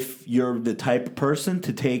 If you're the type of person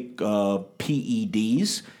to take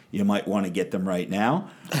PEDs, you might want to get them right now.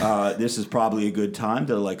 This is probably a good time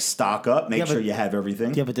to like stock up, make sure you have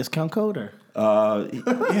everything. Do you have a discount code or?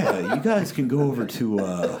 Yeah, you guys can go over to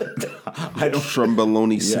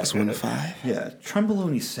Trumbaloni 615. Yeah,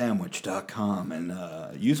 trembolonisandwich.com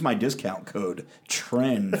and use my discount code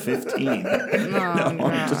TREN15. No,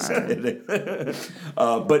 I'm just kidding.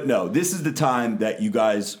 But no, this is the time that you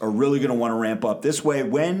guys are really going to want to ramp up this way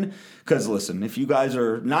because listen, if you guys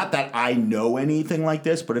are, not that I know anything like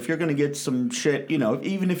this, but if you're going to get some shit,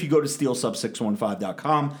 even if you go to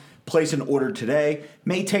steelsub615.com, place an order today,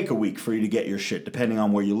 may take a week for you to get your shit, depending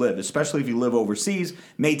on where you live. Especially if you live overseas,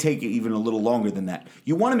 may take even a little longer than that.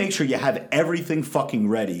 You want to make sure you have everything fucking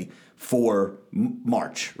ready for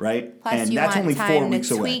March, right? Plus, and you that's want only time 4 weeks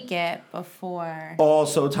to away. tweak it before.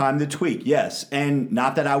 Also, time to tweak, yes. And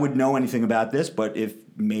not that I would know anything about this, but if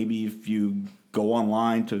you go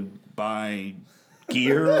online to buy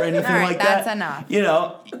gear or anything All right, like that, that's enough. you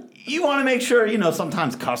know, you want to make sure, you know,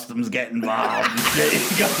 sometimes customs get involved. And shit.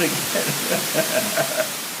 You gotta get-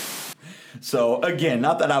 So again,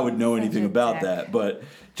 not that I would know anything about that, but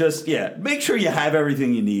just make sure you have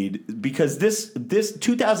everything you need, because this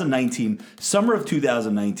 2019, summer of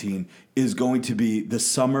 2019 is going to be the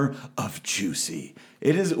summer of juicy.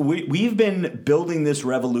 It is. We've been building this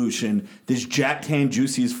revolution, this jacked hand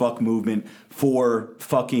juicy as fuck movement for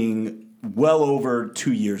fucking well over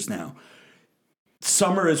 2 years now.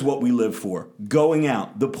 Summer is what we live for. Going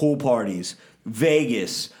out, the pool parties,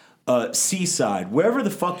 Vegas, Seaside, wherever the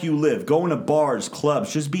fuck you live, going to bars,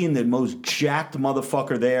 clubs, just being the most jacked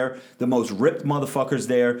motherfucker there, the most ripped motherfuckers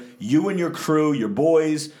there, you and your crew, your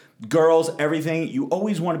boys, girls, everything. You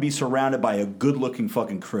always want to be surrounded by a good-looking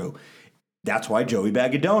fucking crew. That's why Joey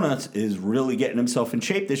Bag of Donuts is really getting himself in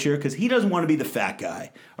shape this year, because he doesn't want to be the fat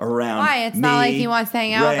guy around. Why? It's me, not like he wants to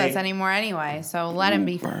hang out Ray. with us anymore anyway, so let him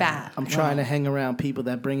be fat. I'm trying to hang around people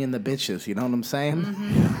that bring in the bitches. You know what I'm saying?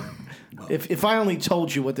 Mm-hmm. If I only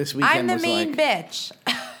told you what this I'm weekend the was main like. bitch.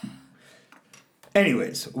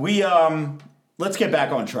 Anyways, we let's get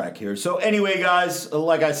back on track here. So anyway, guys,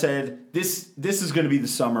 like I said, this is going to be the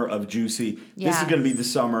summer of juicy. This is Yes. going to be the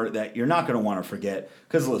summer that you're not going to want to forget.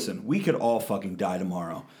 Because listen, we could all fucking die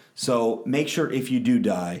tomorrow. So make sure if you do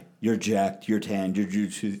die, you're jacked, you're tanned, you're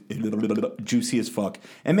juicy as fuck,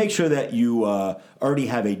 and make sure that you already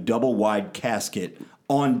have a double wide casket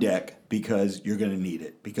on deck, because you're going to need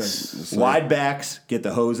it. Because wide backs get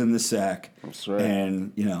the hose in the sack. That's right.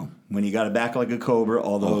 And, you know, when you got a back like a cobra,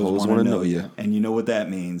 all the hoes want to know you. And you know what that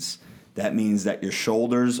means. That means that your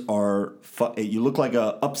shoulders are, you look like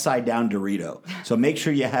a upside down Dorito. So make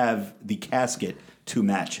sure you have the casket to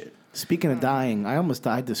match it. Speaking of dying, I almost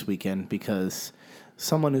died this weekend because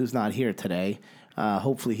someone who's not here today,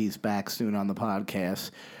 hopefully he's back soon on the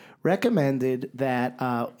podcast, recommended that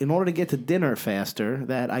in order to get to dinner faster,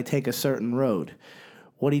 that I take a certain road.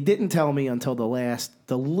 What he didn't tell me until the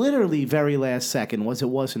literally very last second was it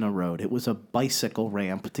wasn't a road. It was a bicycle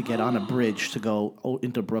ramp to get on a bridge to go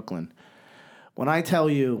into Brooklyn. When I tell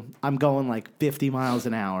you I'm going like 50 miles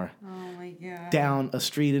an hour Oh my god. down a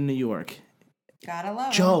street in New York, Gotta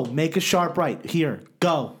love Joe, make a sharp right. Here,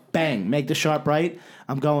 go. Bang. Make the sharp right.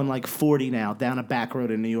 I'm going like 40 now down a back road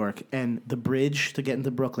in New York. And the bridge to get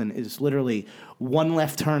into Brooklyn is literally one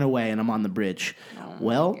left turn away and I'm on the bridge.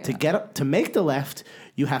 To get up, to make the left,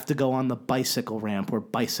 you have to go on the bicycle ramp where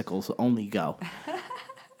bicycles only go.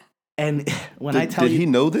 And when I tell Did you... he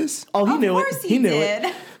know this? Oh, he Of knew it. course he knew did.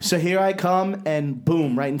 it. So here I come, and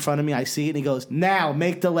boom, right in front of me, I see it, and he goes, "Now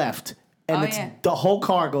make the left." And the whole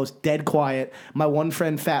car goes dead quiet. My one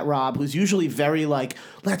friend, Fat Rob, who's usually very like,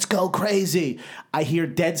 "Let's go crazy," I hear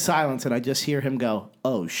dead silence, and I just hear him go,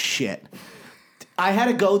 "Oh shit." I had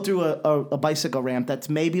to go through a bicycle ramp that's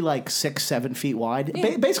maybe like 6-7 feet wide,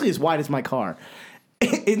 basically as wide as my car,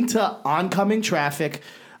 into oncoming traffic.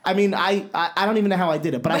 I mean, I don't even know how I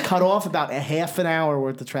did it, but I cut off about a half an hour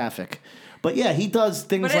worth of traffic. But yeah, he does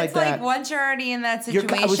things But like it's that. like once you're already in that You're-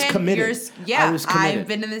 situation, I was committed. I was committed. I've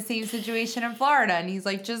been in the same situation in Florida, and he's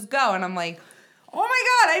like, "Just go," and I'm like, "Oh my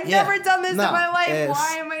god, I've Yeah. never done this No, in my life. it's-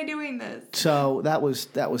 Why am I doing this?" So that was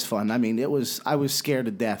fun. I mean, I was scared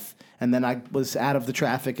to death, and then I was out of the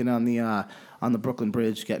traffic and on the Brooklyn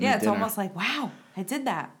Bridge getting Yeah, me it's dinner. almost like, wow, I did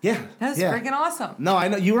that. Yeah, That was yeah. freaking awesome. No, I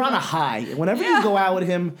know you were on a high. Whenever you Yeah. go out with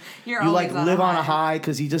him, You're you like always on a live on a high. high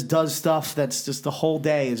because he just does stuff that's just the whole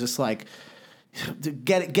day is just like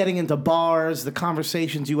getting into bars, the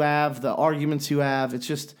conversations you have, the arguments you have.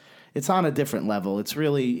 It's on a different level. It's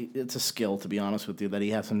a skill, to be honest with you, that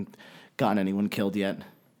he hasn't gotten anyone killed yet.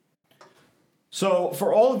 So,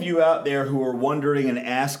 for all of you out there who are wondering and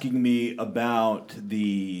asking me about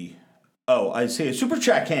the... Oh, I see a super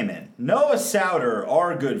chat came in. Noah Souter,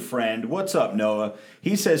 our good friend. What's up, Noah?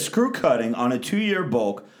 He says, screw cutting on a 2-year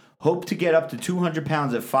bulk. Hope to get up to 200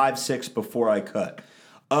 pounds at 5'6" before I cut.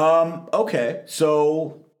 Okay,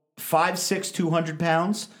 so 5'6", 200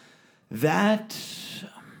 pounds. That's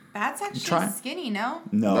actually skinny, no?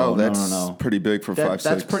 No, that's pretty big for 5'6".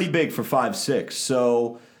 That's pretty big for 5'6".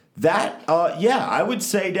 So that, I would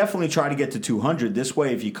say definitely try to get to 200. This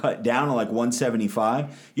way, if you cut down to like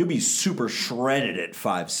 175, you'll be super shredded at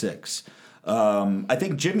 5'6". I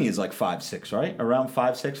think Jimmy is like 5'6", right? Around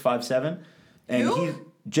 5'6", 5'7". And Who? he's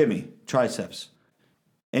Jimmy, triceps.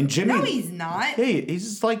 And Jimmy. No, he's not. Hey,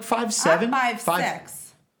 he's like 5'7". I'm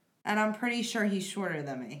 5'6", and I'm pretty sure he's shorter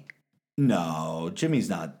than me. No, Jimmy's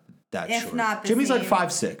not that If short. not the Jimmy's same. like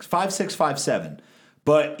 5'6", 5'7".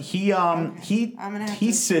 But he I'm gonna have he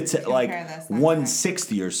to sits at compare like this next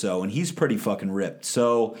 160 or so, and he's pretty fucking ripped.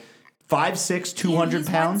 So 5'6", 200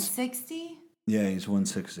 pounds. 160? Yeah, he's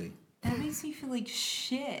 160. That makes me feel like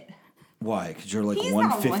shit. Why? Because you're like He's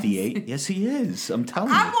not 158. Yes, he is. I'm telling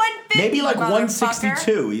you. I'm 150, Maybe like motherfucker.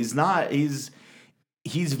 162. He's not. He's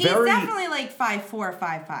He's very. definitely like 5'4",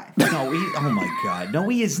 5'5". No, oh my god. No,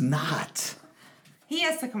 he is not. He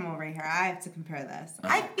has to come over here. I have to compare this.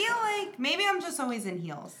 I feel like maybe I'm just always in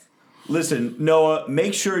heels. Listen, Noah,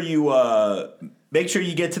 make sure you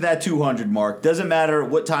get to that 200 mark. Doesn't matter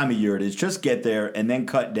what time of year it is. Just get there and then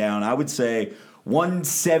cut down. I would say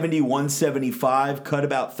 170, 175. Cut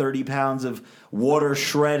about 30 pounds of water,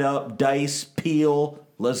 shred up, dice, peel.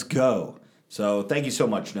 Let's go. So thank you so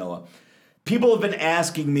much, Noah. People have been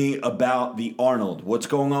asking me about the Arnold. What's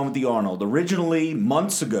going on with the Arnold? Originally,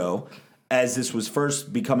 months ago, as this was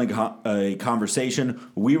first becoming a conversation,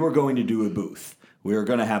 we were going to do a booth. We were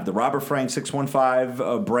going to have the Robert Frank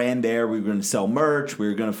 615 brand there. We were going to sell merch. We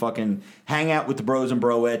were going to fucking hang out with the bros and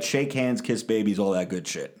broettes, shake hands, kiss babies, all that good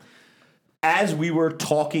shit. As we were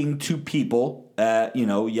talking to people,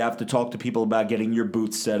 you have to talk to people about getting your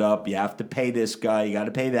booth set up. You have to pay this guy. You got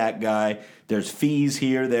to pay that guy. There's fees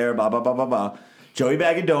here, there, blah, blah, blah, blah, blah. Joey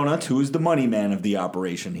Bag of Donuts, who is the money man of the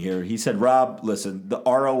operation here, he said, Rob, listen, the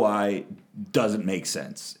ROI doesn't make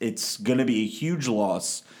sense. It's going to be a huge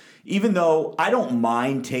loss. Even though I don't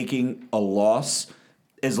mind taking a loss,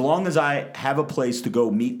 as long as I have a place to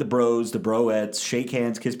go meet the bros, the broettes, shake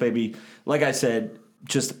hands, kiss baby. Like I said,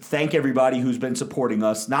 just thank everybody who's been supporting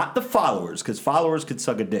us. Not the followers, because followers could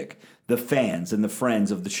suck a dick. The fans and the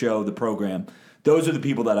friends of the show, the program. Those are the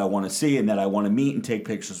people that I want to see and that I want to meet and take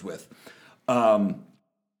pictures with.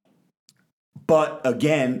 But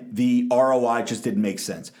again, the ROI just didn't make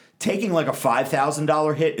sense. Taking like a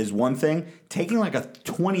 $5,000 hit is one thing. Taking like a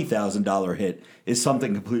 $20,000 hit is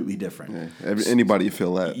something completely different. Yeah, anybody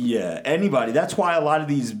feel that? Yeah, anybody. That's why a lot of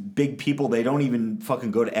these big people, they don't even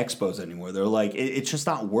fucking go to expos anymore. They're like, it's just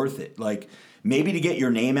not worth it. Like, maybe to get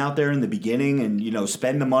your name out there in the beginning and,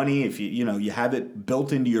 spend the money if you have it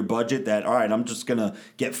built into your budget that, all right, I'm just going to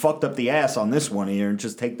get fucked up the ass on this one here and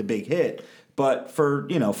just take the big hit. But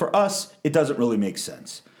for us, it doesn't really make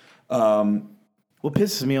sense. What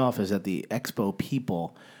pisses me off is that the expo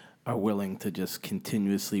people are willing to just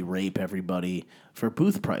continuously rape everybody for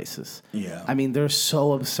booth prices. Yeah. I mean, they're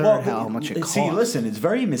so absurd how much it costs. See, listen, it's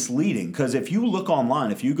very misleading because if you look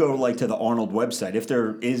online, if you go to the Arnold website, if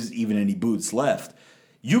there is even any booths left,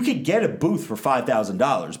 you could get a booth for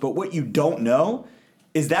 $5,000. But what you don't know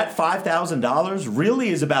is that $5,000 really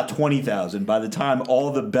is about $20,000 by the time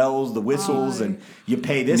all the bells, the whistles, and you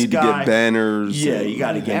pay this you need guy. to get banners. Yeah, you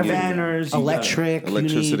got to get banners,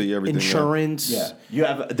 electricity, you need everything, insurance. Yeah, you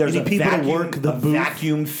have. There's You a need people to vacuum, work the a booth.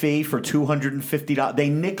 vacuum fee for $250. They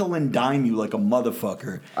nickel and dime you like a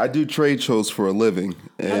motherfucker. I do trade shows for a living,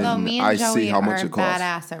 Although and me and I Joey see how much are it costs.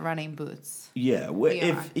 badass at running boots. Yeah,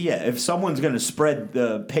 are. if someone's gonna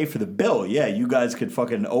pay for the bill, yeah, you guys could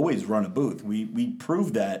fucking always run a booth. We proved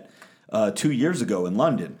that 2 years ago in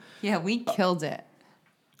London. Yeah, we killed it.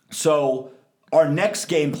 So our next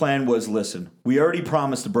game plan was, listen, we already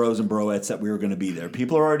promised the bros and broettes that we were going to be there.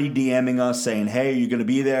 People are already DMing us saying, hey, are you going to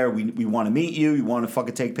be there? We want to meet you. You want to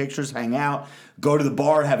fucking take pictures, hang out, go to the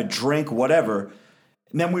bar, have a drink, whatever.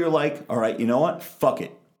 And then we were like, all right, you know what? Fuck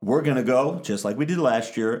it. We're going to go, just like we did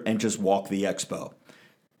last year, and just walk the expo.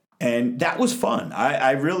 And that was fun.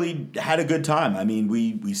 I really had a good time. I mean,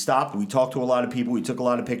 we stopped, we talked to a lot of people, we took a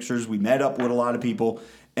lot of pictures, we met up with a lot of people,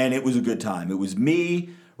 and it was a good time. It was me,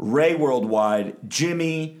 Ray Worldwide,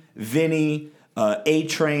 Jimmy, Vinny,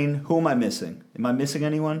 A-Train. Who am I missing? Am I missing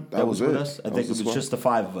anyone that was with us? I think it was just the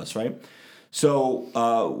five of us, right?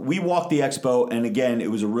 So we walked the expo, and again, it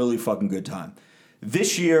was a really fucking good time.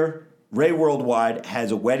 This year, Ray Worldwide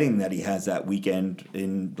has a wedding that he has that weekend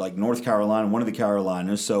in North Carolina, one of the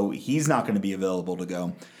Carolinas, so he's not going to be available to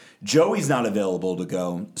go. Joey's not available to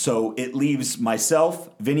go, so it leaves myself,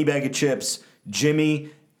 Vinny Bag of Chips, Jimmy,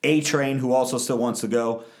 A-Train, who also still wants to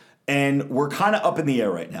go, and we're kind of up in the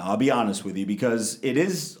air right now, I'll be honest with you, because it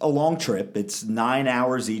is a long trip. It's 9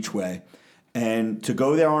 hours each way, and to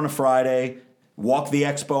go there on a Friday, walk the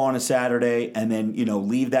expo on a Saturday, and then,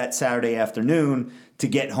 leave that Saturday afternoon to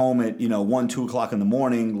get home at, 1, 2 o'clock in the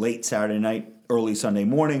morning, late Saturday night, early Sunday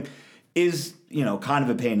morning is, kind of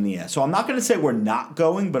a pain in the ass. So I'm not going to say we're not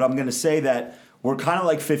going, but I'm going to say that we're kind of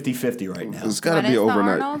like 50-50 right now. It's got to be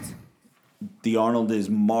overnight. The Arnold is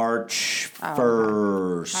March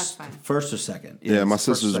 1st. That's fine. 1st or 2nd. Yeah, my it's first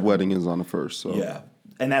or sister's second. wedding is on the 1st. So Yeah.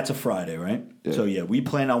 And that's a Friday, right? Yeah. So, yeah, we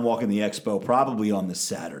plan on walking the expo probably on the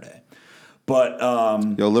Saturday. But,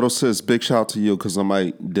 Yo, little sis, big shout out to you because I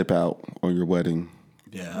might dip out on your wedding.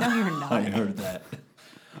 yeah. No, you're not. I heard that.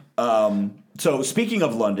 So, speaking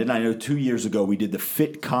of London, I know 2 years ago we did the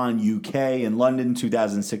FitCon UK in London,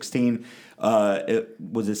 2016.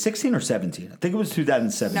 Was it 16 or 17? I think it was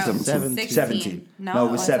 2017. No, 17. 16. No,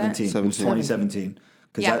 it was 17. It was 17. 2017.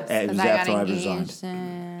 Because Yeah, it was I after got I engaged resigned.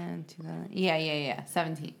 in 2000. Yeah.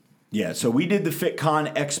 17. Yeah, so we did the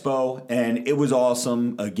FitCon Expo, and it was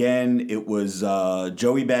awesome. Again, it was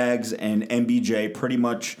Joey Bags and MBJ pretty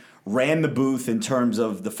much ran the booth in terms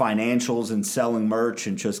of the financials and selling merch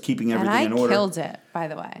and just keeping And everything I in order. killed it, by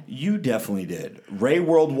the way. You definitely did. Ray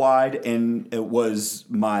Worldwide, and it was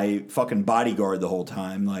my fucking bodyguard the whole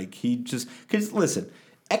time. Like, he just... Because, listen,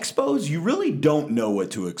 expos, you really don't know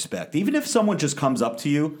what to expect. Even if someone just comes up to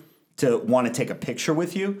you to want to take a picture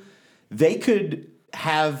with you, they could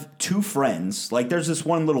have two friends. Like, there's this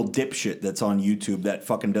one little dipshit that's on YouTube that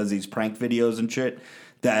fucking does these prank videos and shit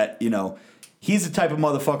that, you know... He's the type of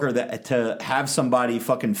motherfucker that to have somebody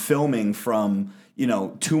fucking filming from,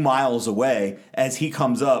 2 miles away as he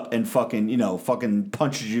comes up and fucking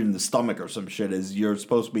punches you in the stomach or some shit as you're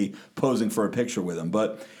supposed to be posing for a picture with him.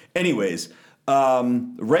 But anyways,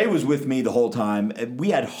 Ray was with me the whole time.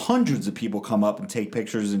 We had hundreds of people come up and take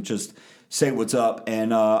pictures and just say what's up.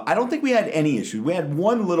 And I don't think we had any issues. We had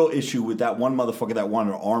one little issue with that one motherfucker that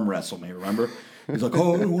wanted to arm wrestle me, remember? He's like,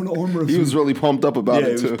 oh, I want to arm wrestle. He was really pumped up about Yeah,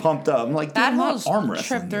 it he too. was pumped up. I'm like, dude, That I'm whole not arm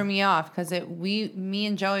wrestling trip threw you. me off because me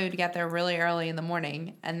and Joey would get there really early in the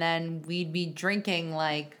morning, and then we'd be drinking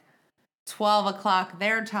like 12 o'clock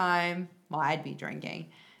their time. Well, I'd be drinking,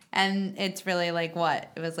 and it's really like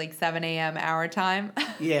what? It was like 7 a.m. our time.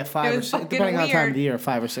 Yeah, It 5 or was 6, fucking depending on the time of weird. the year,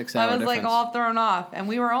 5 or 6 hour I was difference. like all thrown off, and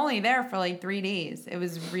we were only there for like 3 days. It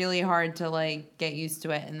was really hard to like get used to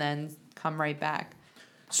it and then come right back.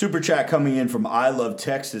 Super chat coming in from I Love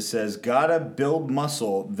Texas says, gotta build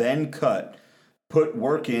muscle, then cut. Put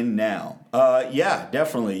work in now. Yeah,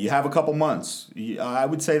 definitely. You have a couple months. I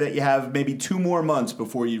would say that you have maybe 2 more months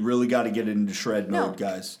before you really got to get into shred mode,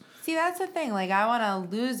 guys. See, that's the thing. Like, I want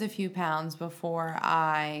to lose a few pounds before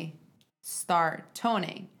I start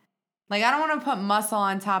toning. Like, I don't want to put muscle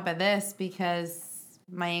on top of this because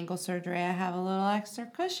my ankle surgery, I have a little extra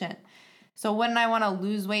cushion. So wouldn't I want to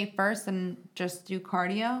lose weight first and just do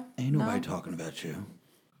cardio? Ain't nobody No? talking about you.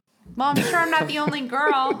 Well, I'm sure I'm not the only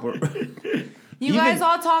girl. You guys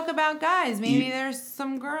all talk about guys. Maybe there's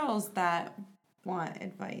some girls that want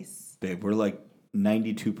advice. Babe, we're like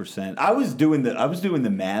 92%. I was doing the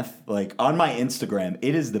math. Like, on my Instagram,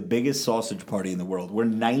 it is the biggest sausage party in the world. We're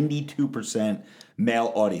 92%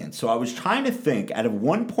 male audience. So I was trying to think, out of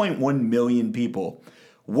 1.1 million people,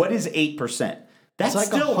 what is 8%? That's It's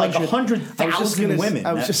still like 100,000 women.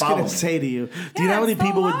 I was that just follow going to me. say to you, do you know Yeah, how many it's a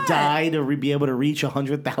people would lot. die to be able to reach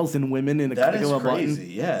 100,000 women in a That click is of a crazy.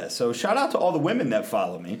 button? Yeah. So shout out to all the women that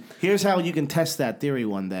follow me. Here's how you can test that theory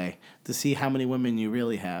one day to see how many women you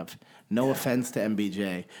really have. No offense to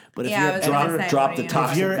MBJ, but if Yeah, I you're was gonna ever say, Drop what the do you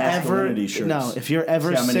toxic If you're ever- masculinity shirts. no, if you're ever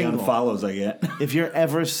See how many single. unfollows I get. if you're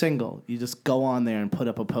ever single, you just go on there and put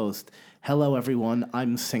up a post. Hello, everyone.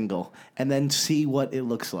 I'm single, and then see what it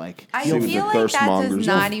looks like. I See what feel the like that thirstmongers- does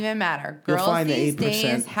not even matter. You'll Girls find the these 8%.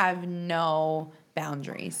 days have no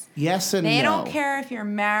boundaries. Yes and They no. don't care if you're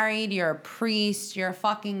married, you're a priest, you're a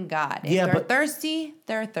fucking god. If Yeah, they're but- thirsty,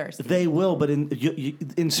 they're thirsty. They will, but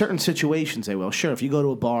in certain situations they will. Sure, if you go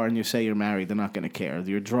to a bar and you say you're married, they're not going to care.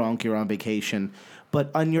 You're drunk, you're on vacation,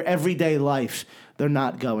 but on your everyday life, they're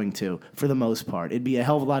not going to, for the most part. It'd be a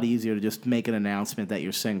hell of a lot easier to just make an announcement that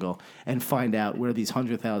you're single and find out where these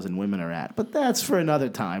 100,000 women are at. But that's for another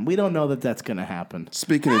time. We don't know that that's going to happen.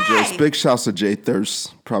 Speaking of Jace, big shouts to Jay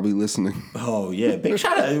Thirst, probably listening. Oh, yeah. Big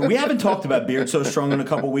shout out. We haven't talked about Beard So Strong in a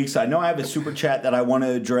couple weeks. I know I have a super chat that I want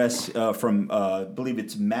to address from, I believe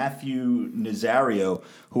it's Matthew Nazario,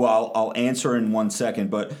 who I'll answer in 1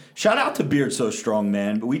 second. But shout out to Beard So Strong,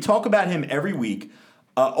 man. We talk about him every week,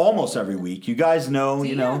 almost every week. You guys know,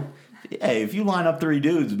 you know, hey, if you line up 3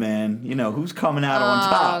 dudes, man, you know, who's coming out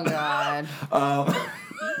on top? Oh God.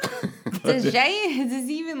 Does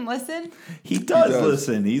he even listen? He does does.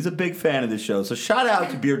 listen. He's a big fan of the show. So shout out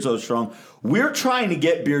to Beard So Strong. We're trying to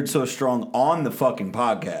get Beard So Strong on the fucking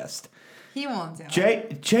podcast. He won't do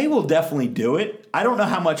it. Jay will definitely do it. I don't know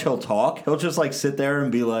how much he'll talk. He'll just like sit there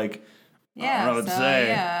and be like, Yeah, know what to so say.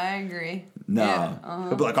 yeah, I agree. no. Yeah,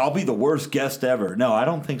 He'll be like, I'll be the worst guest ever. No, I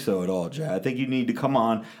don't think so at all, Jay. I think you need to come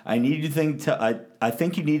on. I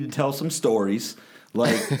think you need to tell some stories.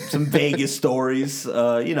 like some Vegas stories.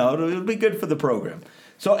 It'll be good for the program.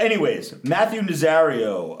 So, anyways, Matthew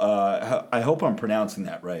Nazario. I hope I'm pronouncing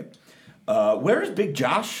that right. Where's Big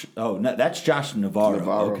Josh? Oh, no, that's Josh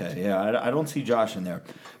Navarro. Okay, yeah, I don't see Josh in there.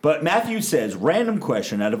 But Matthew says, random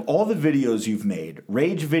question: out of all the videos you've made,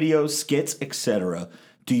 rage videos, skits, etc.,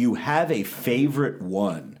 do you have a favorite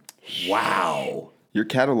one? Wow. Your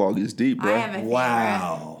catalog is deep, bro. I have a favorite.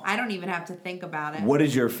 Wow. I don't even have to think about it. What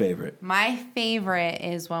is your favorite? My favorite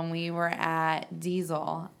is when we were at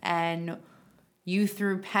Diesel and you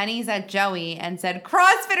threw pennies at Joey and said,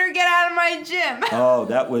 "CrossFitter, get out of my gym." Oh,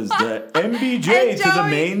 that was the MBJ to the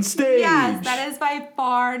main stage. Yes, that is by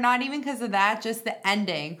far, not even because of that, just the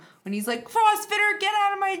ending. When he's like, "CrossFitter, get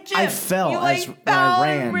out of my gym." I fell you, as fell I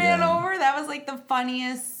and ran. ran over. That was like the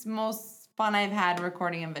funniest, most fun I've had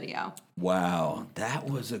recording a video. Wow, that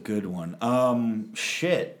was a good one.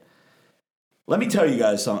 Shit. Let me tell you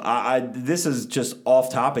guys something. This is just off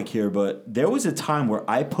topic here, but there was a time where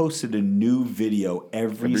I posted a new video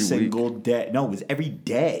every single day. No, it was every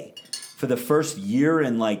day for the first year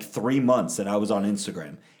and like 3 months that I was on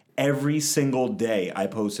Instagram. Every single day I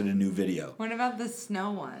posted a new video. What about the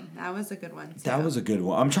snow one? That was a good one too. That was a good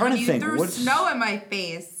one. I'm trying to You think. threw snow in my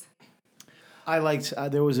face. I liked.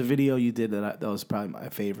 There was a video you did that was probably my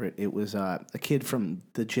favorite. It was a kid from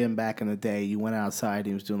the gym back in the day. You went outside.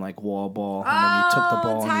 He was doing like wall ball, and then you took the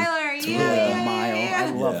ball Tyler, and you yeah, threw it yeah, a mile. yeah.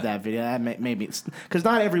 I love that video. That made me because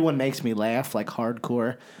not everyone makes me laugh like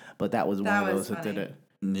hardcore, but that was one of those that did it.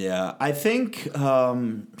 Yeah, I think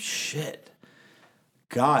shit.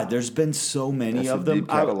 God, there's been so many That's of a them. deep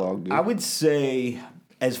catalog, dude. I would say,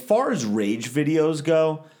 as far as rage videos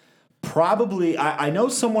go, probably I know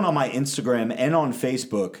someone on my Instagram and on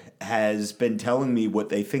Facebook has been telling me what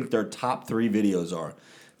they think their top 3 videos are.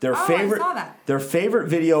 Their favorite, I saw that. Their favorite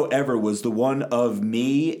video ever was the one of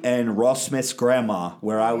me and Ross Smith's grandma,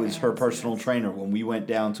 where I was her personal trainer when we went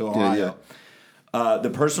down to Ohio.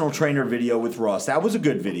 The personal trainer video with Ross. That was a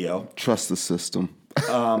good video. Trust the system.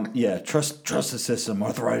 Trust the system.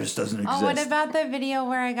 Arthritis doesn't exist. Oh, what about the video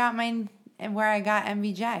where I got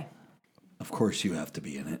MVJ? Of course, you have to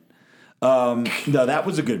be in it. No, that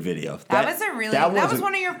was a good video. That was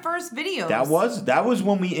one of your first videos. That was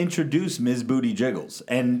when we introduced Ms. Booty Jiggles,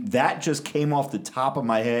 and that just came off the top of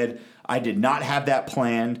my head. I did not have that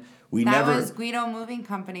planned. That was Guido Moving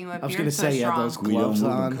Company with I was going to say, yeah, those gloves Guido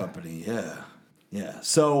Moving on. Company, yeah.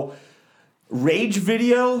 So, rage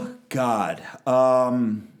video, God.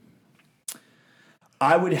 I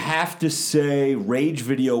would have to say, rage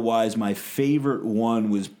video wise, my favorite one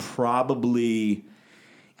was probably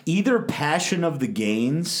either Passion of the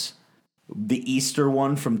Gains, the Easter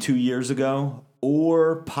one from 2 years ago,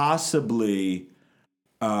 or possibly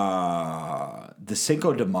the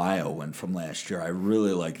Cinco de Mayo one from last year. I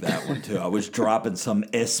really like that one too. I was dropping some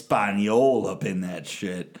Espanol up in that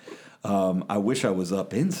shit. I wish I was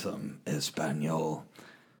up in some Espanol.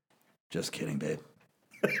 Just kidding, babe.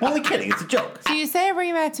 Only kidding. It's a joke. So you say bring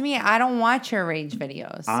it back to me. I don't watch your rage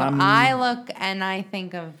videos. So I look and I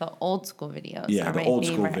think of the old school videos. Yeah, are the my old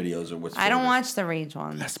school favorite. videos are what's I don't favorite. watch the rage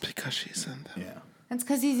ones. That's because she's in them. Yeah. That's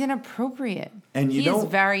because he's inappropriate. And he is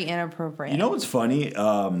very inappropriate. You know what's funny?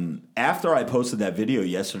 After I posted that video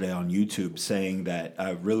yesterday on YouTube saying that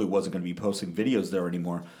I really wasn't going to be posting videos there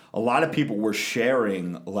anymore, a lot of people were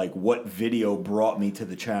sharing like what video brought me to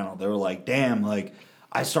the channel. They were like, "Damn, like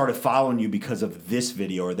I started following you because of this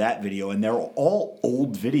video or that video," and they're all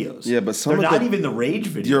old videos. Yeah, but some they're of not even the rage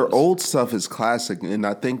videos. Your old stuff is classic, and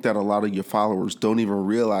I think that a lot of your followers don't even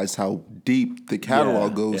realize how deep the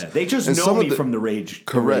catalog goes. Yeah. They just And know some of me from the rage.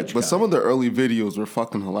 Correct, the but rage some guy. of the early videos were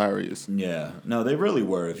fucking hilarious. Yeah, no, they really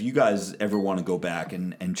were. If you guys ever want to go back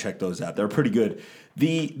and check those out, they're pretty good.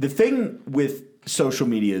 The thing with social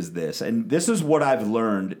media is this, and this is what I've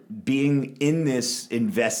learned being in this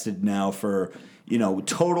invested now for,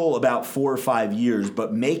 total about 4 or 5 years,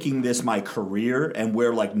 but making this my career and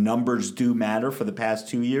where like numbers do matter for the past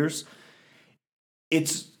 2 years.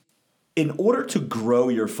 It's in order to grow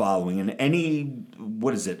your following and any,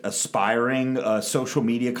 aspiring social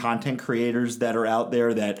media content creators that are out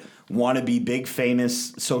there that want to be big,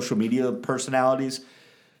 famous social media personalities,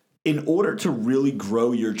 in order to really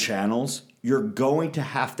grow your channels, you're going to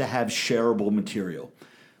have shareable material.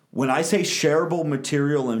 When I say shareable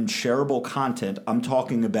material and shareable content, I'm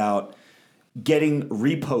talking about getting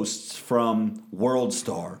reposts from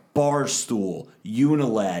WorldStar, Barstool,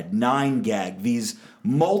 Unilad, 9gag, these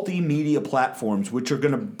multimedia platforms which are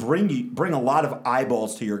going to bring a lot of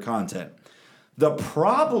eyeballs to your content. The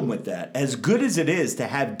problem with that, as good as it is to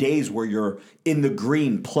have days where you're in the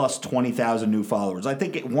green plus 20,000 new followers, I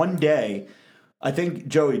think one day I think,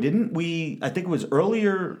 Joey, didn't we? I think it was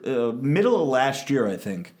earlier, middle of last year, I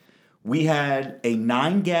think. We had a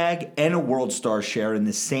 9gag and a World Star share in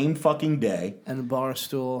the same fucking day. And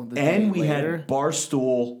Barstool the And day we later. had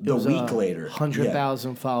Barstool the week later.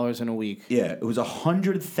 100,000 followers in a week. Yeah, it was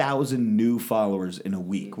 100,000 new followers in a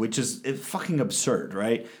week, which is fucking absurd,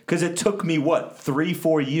 right? Because it took me,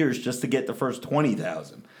 3-4 years just to get the first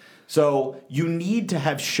 20,000. So you need to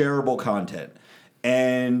have shareable content.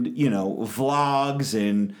 And, vlogs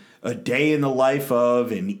and a day in the life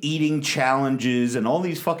of and eating challenges and all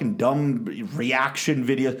these fucking dumb reaction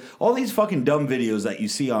videos, all these fucking dumb videos that you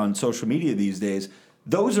see on social media these days,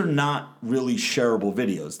 those are not really shareable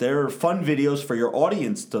videos. They're fun videos for your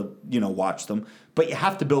audience to, watch them, but you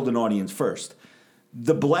have to build an audience first.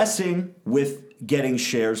 The blessing with getting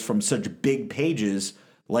shares from such big pages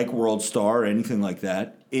like World Star or anything like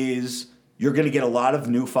that is you're going to get a lot of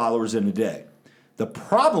new followers in a day. The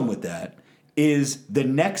problem with that is the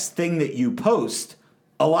next thing that you post,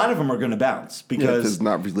 a lot of them are going to bounce because it's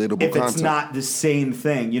not relatable if content. it's not the same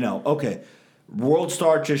thing, okay, World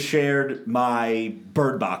Star just shared my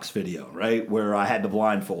Bird Box video, right, where I had the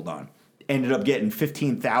blindfold on. Ended up getting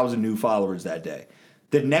 15,000 new followers that day.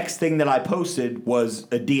 The next thing that I posted was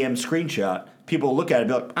a DM screenshot. People look at it and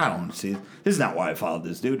be like, I don't want to see it. This is not why I followed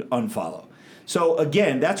this dude. Unfollow. So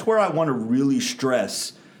again, that's where I want to really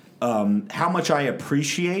stress how much I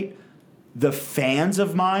appreciate the fans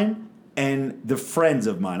of mine and the friends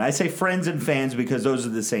of mine. I say friends and fans because those are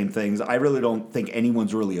the same things. I really don't think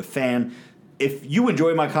anyone's really a fan. If you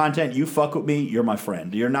enjoy my content, you fuck with me, you're my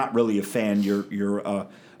friend. You're not really a fan. You're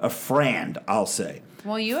a friend, I'll say.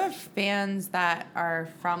 Well, you have fans that are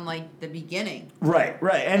from the beginning. Right.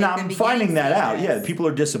 And I'm finding that out. Yeah, people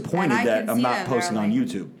are disappointed that I'm not posting on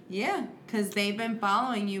YouTube. Yeah, because they've been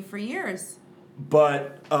following you for years.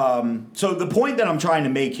 But, so the point that I'm trying to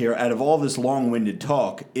make here out of all this long-winded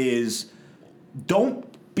talk is don't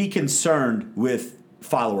be concerned with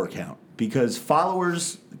follower count because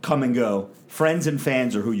followers come and go. Friends and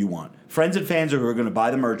fans are who you want. Friends and fans are who are going to buy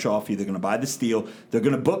the merch off you. They're going to buy the steel. They're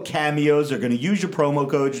going to book cameos. They're going to use your promo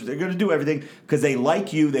codes. They're going to do everything because they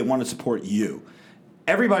like you. They want to support you.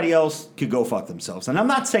 Everybody else could go fuck themselves. And I'm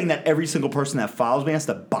not saying that every single person that follows me has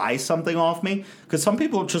to buy something off me because some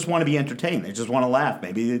people just want to be entertained. They just want to laugh.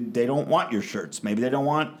 Maybe they don't want your shirts. Maybe they don't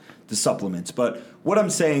want the supplements. But what I'm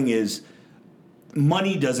saying is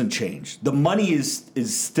money doesn't change. The money is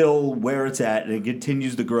still where it's at and it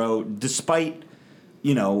continues to grow despite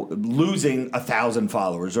losing 1,000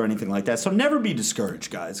 followers or anything like that. So never be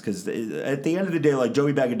discouraged, guys, because at the end of the day, like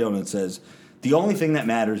Joey Bag of Donuts says, the only thing that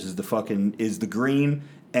matters is the green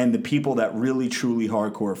and the people that really truly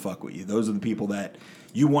hardcore fuck with you. Those are the people that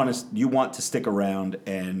you want to stick around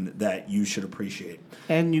and that you should appreciate.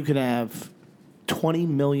 And you can have 20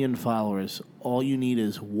 million followers. All you need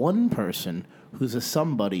is one person who's a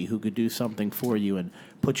somebody who could do something for you and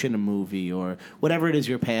put you in a movie or whatever it is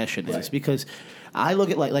your passion is. Because I look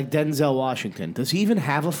at like Denzel Washington. Does he even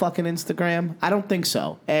have a fucking Instagram? I don't think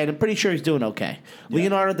so. And I'm pretty sure he's doing okay. Yeah.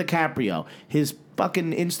 Leonardo DiCaprio, his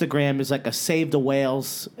fucking Instagram is like a Save the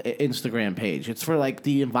Whales Instagram page. It's for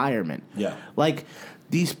the environment. Yeah.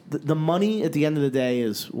 The money at the end of the day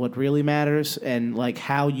is what really matters and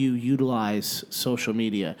how you utilize social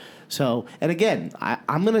media. So, and again,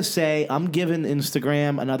 I'm going to say I'm giving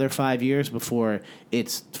Instagram another 5 years before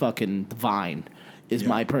it's fucking Vine is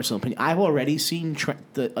my personal opinion. I've already seen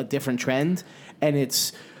a different trend, and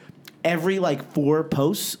it's every 4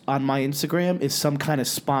 posts on my Instagram is some kind of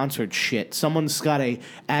sponsored shit. Someone's got a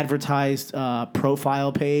advertised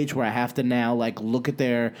profile page where I have to now look at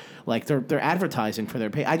their they're advertising for their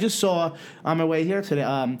page. I just saw on my way here today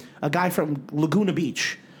a guy from Laguna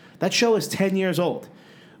Beach. That show is 10 years old.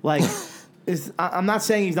 I'm not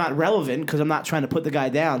saying he's not relevant because I'm not trying to put the guy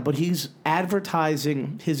down, but he's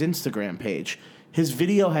advertising his Instagram page. His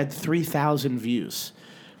video had 3,000 views.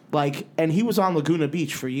 And he was on Laguna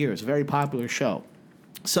Beach for years, a very popular show.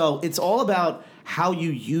 So it's all about how you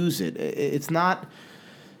use it. It's not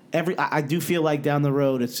I do feel like down the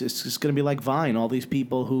road it's just going to be like Vine. All these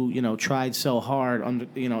people who tried so hard,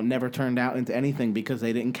 never turned out into anything because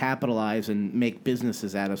they didn't capitalize and make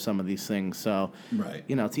businesses out of some of these things. So right,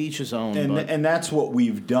 to each his own. And that's what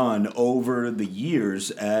we've done over the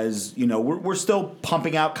years. As we're still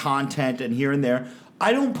pumping out content and here and there.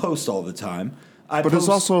 I don't post all the time. But it's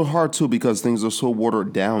also hard, too, because things are so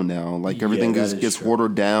watered down now. Everything gets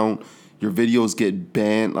watered down. Your videos get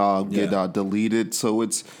banned, deleted. So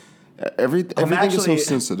it's Everything is so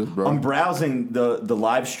sensitive, bro. I'm browsing the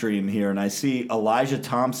live stream here, and I see Elijah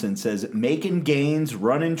Thompson says, making gains,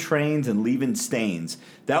 running trains, and leaving stains.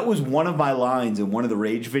 That was one of my lines in one of the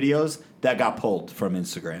Rage videos that got pulled from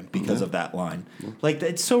Instagram because of that line. Like,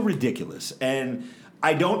 it's so ridiculous. And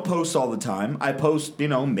I don't post all the time. I post,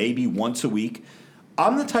 maybe once a week.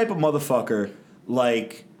 I'm the type of motherfucker,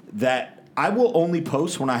 like, that I will only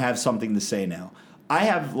post when I have something to say now. I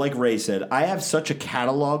have, like Ray said, I have such a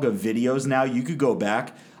catalog of videos now. You could go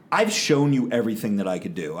back. I've shown you everything that I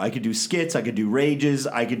could do. I could do skits. I could do rages.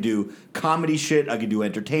 I could do comedy shit. I could do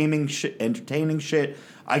entertaining shit.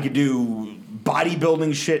 I could do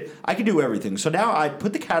bodybuilding shit. I could do everything. So now I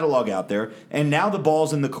put the catalog out there, and now the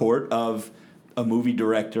ball's in the court of a movie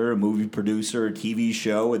director, a movie producer, a TV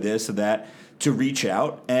show, or this or that, to reach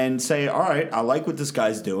out and say, all right, I like what this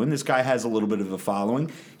guy's doing. This guy has a little bit of a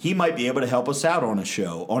following. He might be able to help us out on a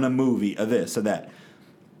show, on a movie, or this or that.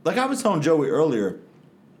 Like I was telling Joey earlier,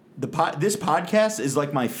 this podcast is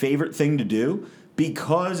like my favorite thing to do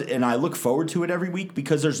because, and I look forward to it every week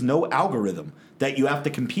because there's no algorithm that you have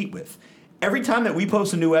to compete with. Every time that we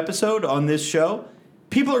post a new episode on this show,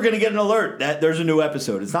 people are going to get an alert that there's a new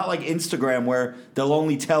episode. It's not like Instagram where they'll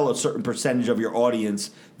only tell a certain percentage of your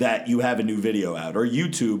audience that you have a new video out, or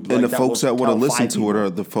YouTube. And the folks that want to listen to it are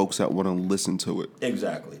the folks that want to listen to it.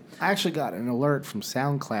 Exactly. I actually got an alert from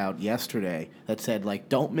SoundCloud yesterday that said, like,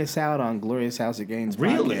 don't miss out on Glorious House of Gains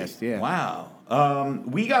podcast. Yeah. Wow.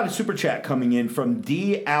 We got a super chat coming in from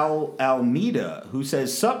D. Almeida, who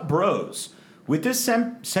says, "Sup, bros. With this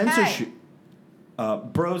censorship...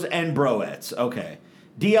 bros and broettes. Okay.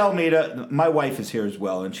 D. Almeida, my wife is here as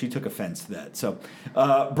well, and she took offense to that. So,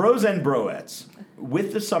 bros and broettes,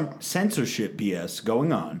 with the censorship BS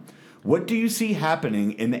going on, what do you see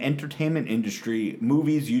happening in the entertainment industry,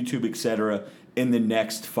 movies, YouTube, etc., in the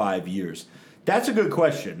next 5 years? That's a good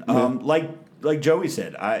question. Like Joey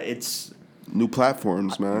said, it's new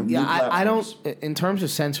platforms, man. Yeah, New platforms. I don't. In terms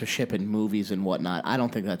of censorship in movies and whatnot, I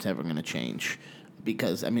don't think that's ever going to change.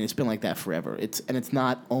 Because, I mean, it's been like that forever. It's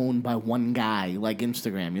not owned by one guy like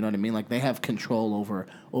Instagram, you know what I mean? Like, they have control over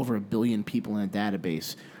 1 billion people in a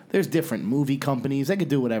database. There's different movie companies. They could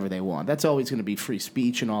do whatever they want. That's always going to be free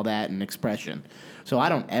speech and all that and expression. So I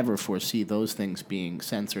don't ever foresee those things being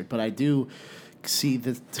censored. But I do see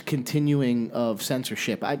the continuing of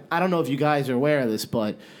censorship. I don't know if you guys are aware of this,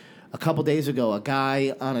 but a couple days ago, a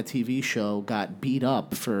guy on a TV show got beat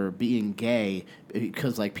up for being gay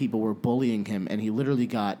because, like, people were bullying him, and he literally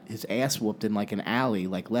got his ass whooped in, like, an alley,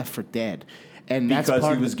 like, left for dead. And because that's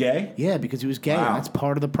part he was gay? Yeah, because he was gay, Wow. and that's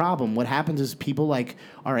part of the problem. What happens is people, like,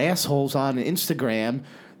 are assholes on Instagram.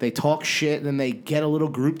 They talk shit, and then they get a little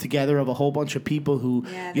group together of a whole bunch of people who,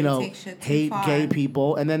 Yeah, you they know, take shit too hate far. gay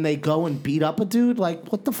people, and then they go and beat up a dude.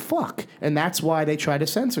 Like, what the fuck? And that's why they try to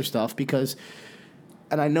censor stuff, because...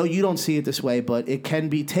 And I know you don't see it this way, but it can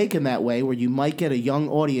be taken that way, where you might get a young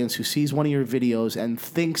audience who sees one of your videos and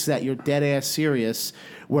thinks that you're dead-ass serious,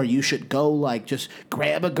 where you should go, like, just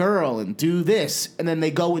grab a girl and do this, and then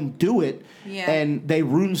they go and do it, and they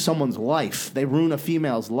ruin someone's life. They ruin a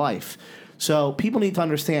female's life. So people need to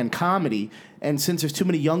understand comedy, and since there's too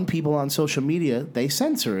many young people on social media, they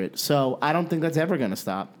censor it. So I don't think that's ever going to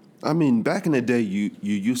stop. I mean, back in the day, you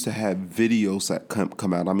used to have videos that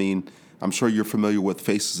come out. I mean... I'm sure you're familiar with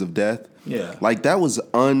Faces of Death. Yeah. Like, that was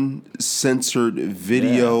uncensored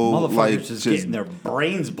video. Motherfuckers like, just getting their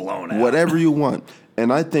brains blown out. Whatever you want.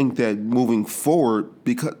 And I think that moving forward,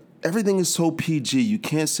 because everything is so PG, you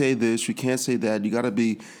can't say this, you can't say that. You got to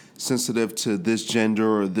be sensitive to this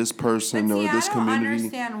gender or this person But see, or this I don't community.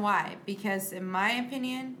 understand why. Because in my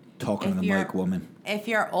opinion, Talking to the mic, woman. If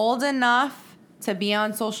you're old enough to be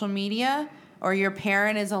on social media, or your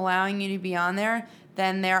parent is allowing you to be on there,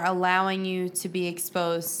 then they're allowing you to be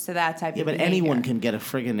exposed to that type of behavior. Yeah, but anyone can get a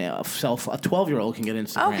friggin' a 12-year-old can get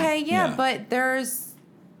Instagram. Okay, yeah,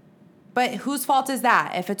 but whose fault is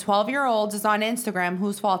that? If a 12-year-old is on Instagram,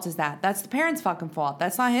 whose fault is that? That's the parent's fucking fault.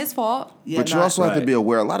 That's not his fault. Yeah, But you also have to be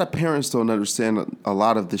aware, a lot of parents don't understand a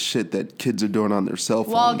lot of the shit that kids are doing on their cell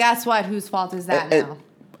phones. Well, guess what? Whose fault is that now?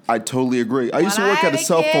 I totally agree. I used to work at a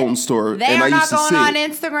cell phone store, and I used to see They're not going on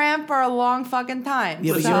it. Instagram for a long fucking time.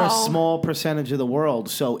 Yeah, but you're a small percentage of the world,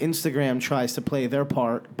 so Instagram tries to play their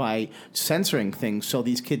part by censoring things so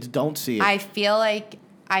these kids don't see it. I feel like,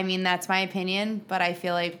 I mean, that's my opinion, but I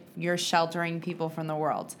feel like you're sheltering people from the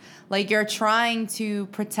world. Like, you're trying to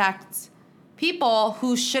protect people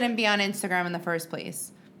who shouldn't be on Instagram in the first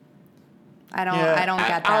place. I don't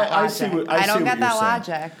get that logic. I don't get that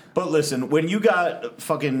logic. But listen, when you got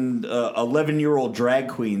fucking 11-year-old drag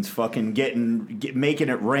queens fucking making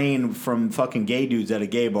it rain from fucking gay dudes at a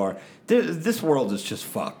gay bar, this world is just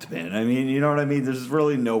fucked, man. I mean, you know what I mean? There's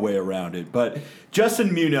really no way around it. But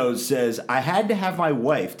Justin Munoz says, I had to have my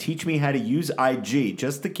wife teach me how to use IG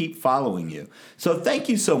just to keep following you. So thank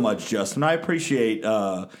you so much, Justin. I appreciate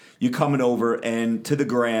you coming over and to the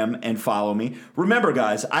gram and follow me. Remember,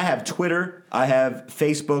 guys, I have Twitter. I have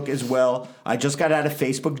Facebook as well. I just got out of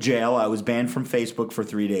Facebook jail. I was banned from Facebook for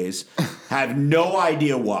 3 days. Have no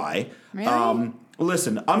idea why. Really?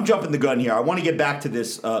 Listen, I'm jumping the gun here. I want to get back to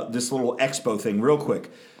this this little expo thing real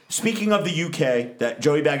quick. Speaking of the UK, that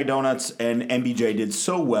Joey Bag of Donuts and MBJ did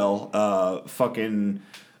so well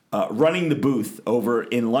running the booth over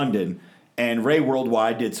in London, and Ray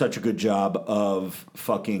Worldwide did such a good job of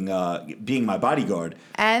being my bodyguard.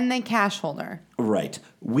 And the cash holder. Right.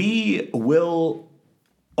 We will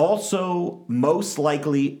also most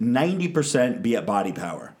likely 90% be at Body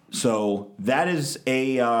Power. So that is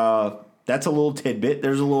that's a little tidbit.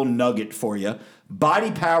 There's a little nugget for you.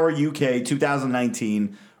 Body Power UK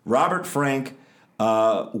 2019. Robert Frank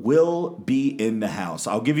will be in the house.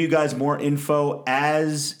 I'll give you guys more info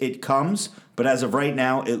as it comes, but as of right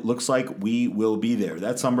now, it looks like we will be there.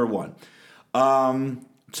 That's number one.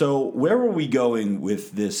 So where were we going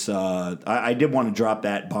with this? I did want to drop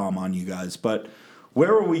that bomb on you guys, but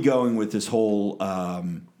where are we going with this whole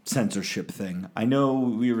censorship thing? I know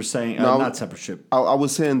we were saying not censorship. I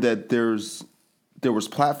was saying that there was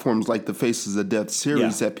platforms like the Faces of Death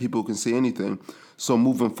series that people can see anything. So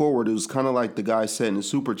moving forward, it was kind of like the guy said in the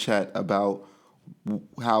super chat about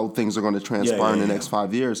how things are going to transpire in the next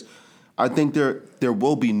 5 years. I think there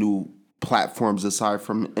will be new platforms aside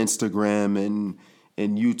from Instagram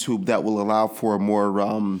and YouTube that will allow for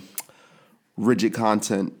more rigid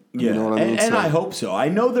content. Yeah, you know what I mean? And I hope so. I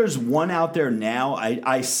know there's one out there now.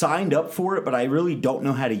 I signed up for it, but I really don't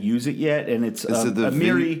know how to use it yet. And it's Is it the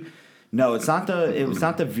Amiri. No, it's not the. It was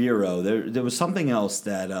not the Vero. There was something else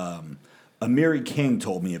that Amiri King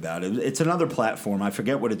told me about. It's another platform. I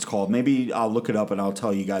forget what it's called. Maybe I'll look it up and I'll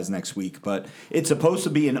tell you guys next week. But it's supposed to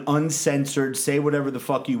be an uncensored, say whatever the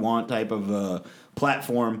fuck you want type of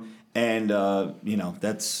platform. And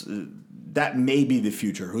that may be the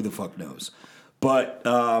future. Who the fuck knows? But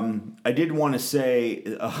I did want to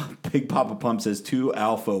say, Big Papa Pump says, to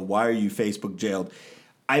Alpha, why are you Facebook jailed?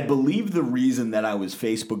 I believe the reason that I was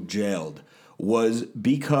Facebook jailed was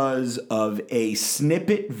because of a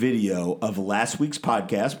snippet video of last week's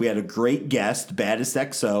podcast. We had a great guest, Baddest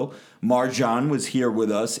XO. Marjan was here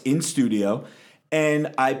with us in studio.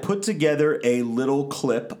 And I put together a little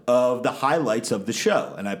clip of the highlights of the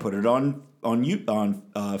show. And I put it on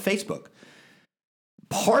Facebook.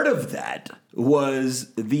 Part of that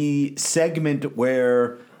was the segment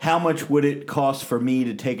where how much would it cost for me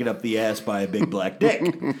to take it up the ass by a big black dick?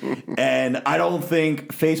 And I don't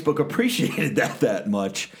think Facebook appreciated that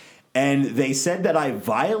much. And they said that I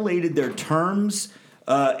violated their terms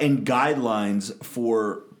and guidelines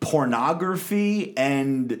for pornography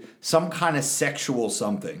and some kind of sexual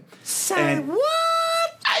something. What?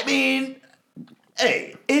 I mean,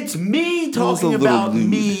 hey, it's me talking about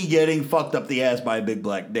me getting fucked up the ass by a big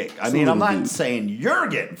black dick. I mean, I'm not saying you're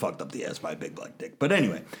getting fucked up the ass by a big black dick. But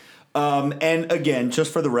anyway, and again,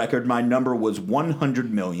 just for the record, my number was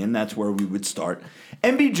 100 million. That's where we would start.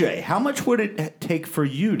 MBJ, how much would it take for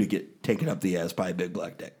you to get taken up the ass by a big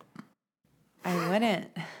black dick? I wouldn't.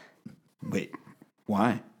 Wait,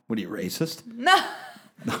 why? What are you, racist? No.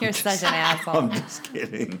 You're such an asshole. I'm just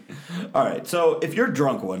kidding. All right, so if you're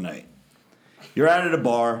drunk one night, you're out at a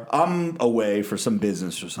bar. I'm away for some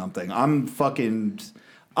business or something. I'm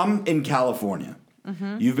in California.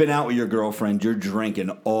 Mm-hmm. You've been out with your girlfriend. You're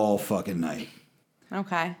drinking all fucking night.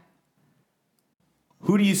 Okay.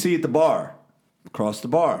 Who do you see at the bar? Across the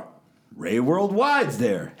bar. Ray Worldwide's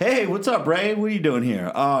there. Hey, what's up, Ray? What are you doing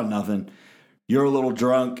here? Oh, nothing. You're a little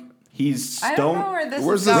drunk. He's stoned. I don't know where this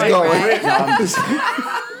Where's is this going. going? Ray. No, I'm just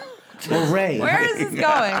Well, Ray. Where is this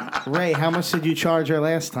going? Ray, how much did you charge her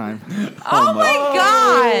last time? Oh my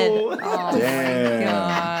God. Oh Damn.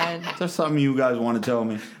 my God. Is there something you guys want to tell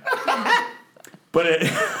me? But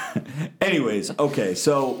anyways, okay.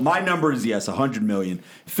 So my number is 100 million.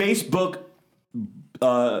 Facebook,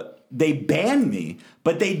 they banned me,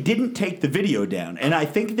 but they didn't take the video down, and I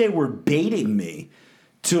think they were baiting me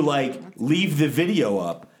to leave the video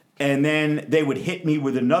up, and then they would hit me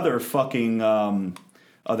with another fucking.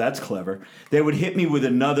 Oh, that's clever. They would hit me with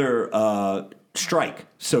another strike,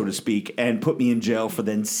 so to speak, and put me in jail for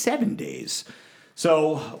then 7 days.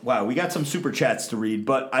 So, wow, we got some super chats to read,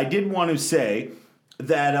 but I did want to say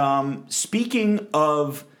that speaking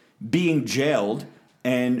of being jailed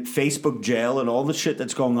and Facebook jail and all the shit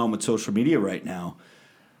that's going on with social media right now,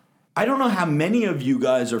 I don't know how many of you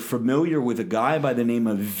guys are familiar with a guy by the name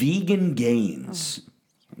of Vegan Gains.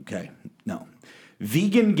 Okay, no.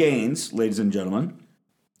 Vegan Gains, ladies and gentlemen,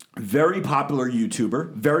 very popular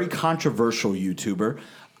YouTuber, very controversial YouTuber.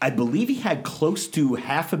 I believe he had close to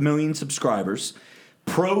 500,000 subscribers.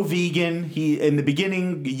 Pro-vegan. He, in the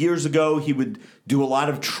beginning, years ago, he would do a lot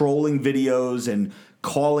of trolling videos and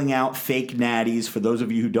calling out fake natties. For those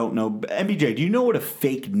of you who don't know, MBJ, do you know what a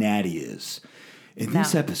fake natty is? In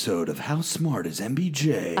this episode of How Smart is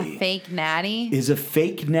MBJ? A fake natty? Is a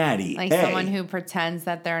fake natty. Like someone who pretends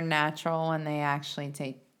that they're natural when they actually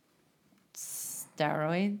take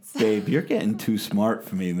steroids? Babe, you're getting too smart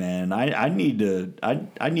for me, man. I need to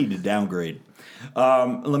downgrade.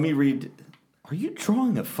 Let me read. Are you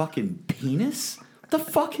drawing a fucking penis? What the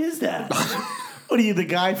fuck is that? What are you, the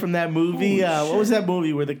guy from that movie? What was that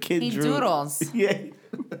movie where the kid He drew? doodles. Yeah.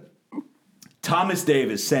 Thomas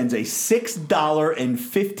Davis sends a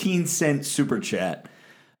 $6.15 super chat.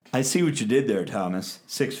 I see what you did there, Thomas.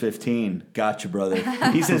 $6.15. Gotcha, brother.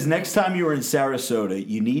 He says, next time you are in Sarasota,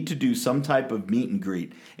 you need to do some type of meet and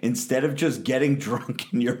greet instead of just getting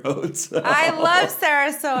drunk in your hotel. I love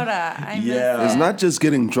Sarasota. I miss It's it. not just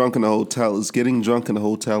getting drunk in the hotel. It's getting drunk in the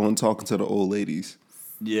hotel and talking to the old ladies.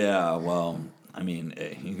 Yeah, well, I mean,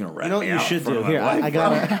 you're going to wrap You know what me you out in should front do? of my Here, wife,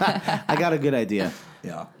 I got a good idea.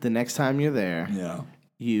 Yeah, The next time you're there, yeah,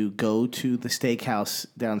 you go to the steakhouse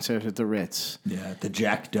downstairs at the Ritz. yeah. The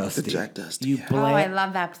Jack Dusty. Dusty. You Oh, I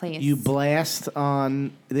love that place. You blast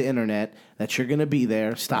on the internet that you're going to be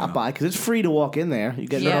there. Stop by because it's free to walk in there. You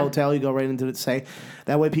get in the Yeah. hotel, you go right into it.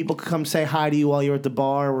 That way people can come say hi to you while you're at the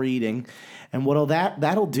bar or eating. And what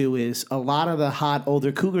that'll do is a lot of the hot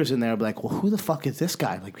older cougars in there will be like, well, who the fuck is this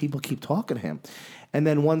guy? Like people keep talking to him. And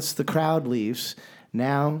then once the crowd leaves,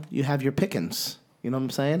 now you have your pickings. You know what I'm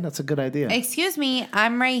saying? That's a good idea. Excuse me,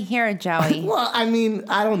 I'm right here, Joey. Well, I mean,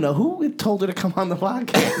 I don't know. Who told her to come on the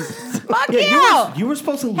podcast? Fuck Yeah, you! you were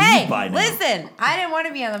supposed to leave Hey, by now. listen, I didn't want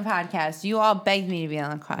to be on the podcast. You all begged me to be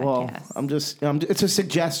on the podcast. Well, it's a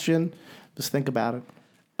suggestion. Just think about it.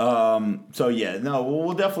 So yeah, no,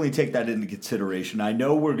 we'll definitely take that into consideration. I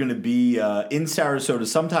know we're going to be in Sarasota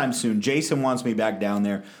sometime soon. Jason wants me back down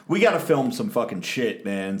there. We got to film some fucking shit,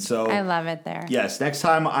 man. So I love it there. yes, next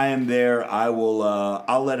time I am there, I will.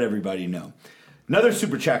 I'll let everybody know. Another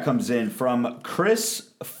super chat comes in from Chris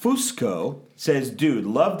Fusco. Says, "Dude,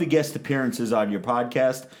 love the guest appearances on your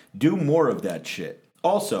podcast. Do more of that shit."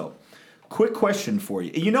 Also, quick question for you.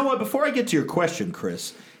 You know what? Before I get to your question,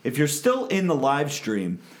 Chris, if you're still in the live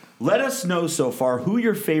stream, let us know so far who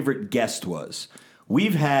your favorite guest was.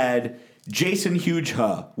 We've had Jason Huge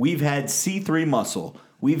Huh. We've had C3 Muscle.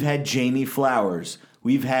 We've had Jamie Flowers.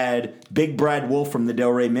 We've had Big Brad Wolf from the Del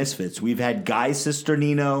Rey Misfits. We've had Guy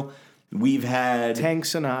Cisternino. We've had Tank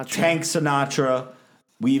Sinatra. Tank Sinatra.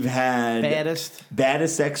 We've had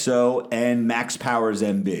Baddest XO and Max Powers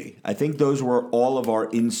MB. I think those were all of our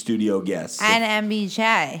in-studio guests. And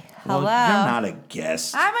MBJ. Hello. Well, you're not a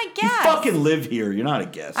guest. I'm a guest. You fucking live here. You're not a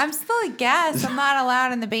guest. I'm still a guest. I'm not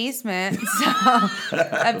allowed in the basement. So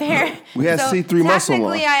apparently, We had C3 Muscle on.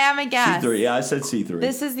 Technically, I am a guest. C3. Yeah, I said C3.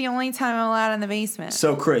 This is the only time I'm allowed in the basement.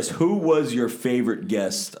 So, Chris, who was your favorite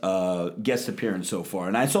guest appearance so far?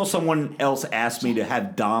 And I saw someone else ask me to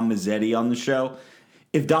have Dom Mazzetti on the show.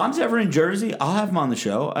 If Dom's ever in Jersey, I'll have him on the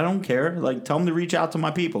show. I don't care. Like, tell him to reach out to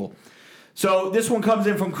my people. So this one comes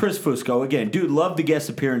in from Chris Fusco. Again, dude, love the guest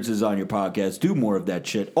appearances on your podcast. Do more of that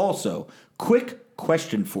shit. Also, quick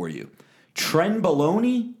question for you.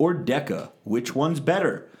 Trenbolone or Deca? Which one's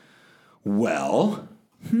better? Well,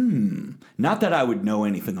 not that I would know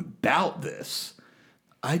anything about this.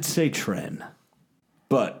 I'd say Tren.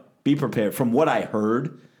 But be prepared. From what I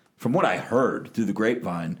heard through the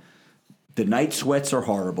grapevine, the night sweats are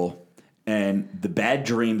horrible and the bad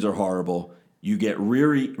dreams are horrible. You get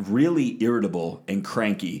really, really irritable and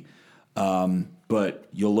cranky, but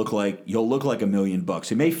you'll look like $1 million.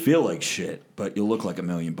 It may feel like shit, but you'll look like $1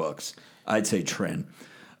 million. I'd say Tren.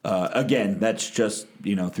 Again, that's just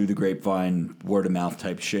through the grapevine, word of mouth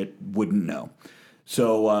type shit. Wouldn't know.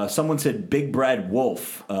 So someone said Big Brad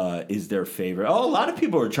Wolf is their favorite. Oh, a lot of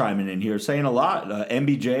people are chiming in here, saying a lot.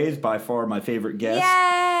 MBJ is by far my favorite guest.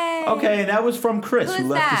 Yay! Okay, and that was from Chris, who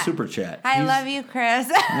Who's left that? the super chat. I love you, Chris.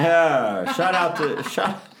 Yeah, shout out to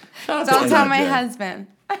Don't tell my MBJ. husband.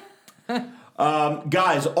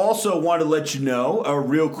 Guys, also want to let you know a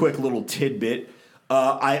real quick little tidbit.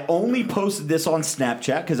 I only posted this on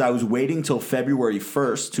Snapchat because I was waiting till February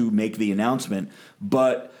 1st to make the announcement.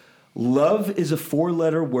 But love is a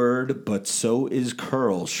 4-letter word, but so is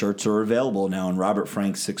curl. Shirts are available now on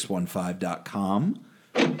RobertFrank615.com.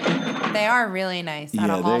 They are really nice. Out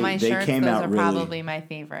Yeah, of all my they shirts, came those out are really- probably my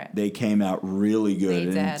favorite. They came out really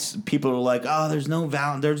good. They And did. people are like, oh, there's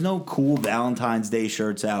no cool Valentine's Day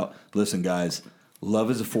shirts out. Listen, guys,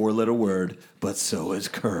 love is a 4-letter word, but so is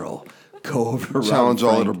curl. Go over to Challenge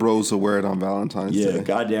all of the Frank. bros to wear it on Valentine's Yeah, Day.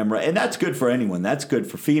 goddamn right. And that's good for anyone. That's good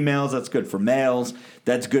for females. That's good for males.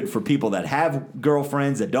 That's good for people that have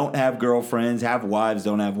girlfriends, that don't have girlfriends, have wives,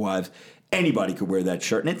 don't have wives. Anybody could wear that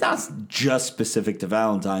shirt. And it's not just specific to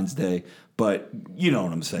Valentine's Day, but you know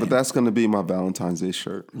what I'm saying. But that's going to be my Valentine's Day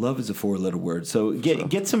shirt. Love is a 4-letter word. So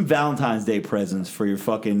get some Valentine's Day presents for your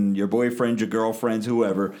boyfriend, your girlfriends,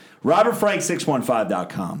 whoever.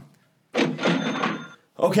 RobertFrank615.com.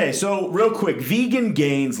 Okay, so real quick, Vegan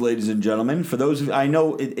Gains, ladies and gentlemen. For those I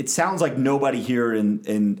know, it sounds like nobody here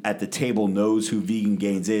at the table knows who Vegan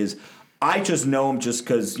Gains is. I just know him just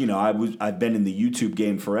because I've been in the YouTube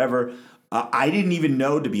game forever. I didn't even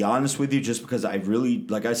know, to be honest with you, just because I really,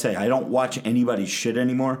 like I say, I don't watch anybody's shit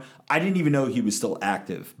anymore. I didn't even know he was still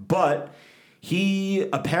active. But he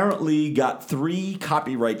apparently got 3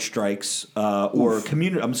 copyright strikes,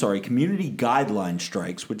 community guideline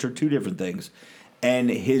strikes, which are 2 different things.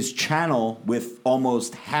 And his channel, with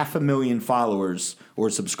almost 500,000 followers or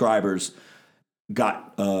subscribers,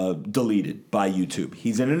 got deleted by YouTube.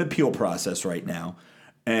 He's in an appeal process right now.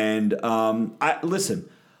 And I'm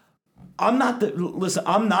not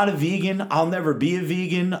a vegan. I'll never be a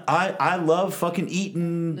vegan. I love fucking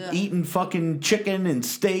eating fucking chicken and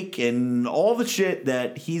steak and all the shit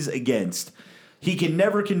that he's against. He can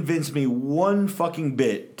never convince me one fucking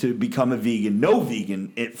bit to become a vegan. No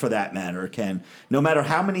vegan, for that matter, can. No matter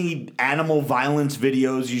how many animal violence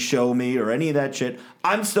videos you show me or any of that shit,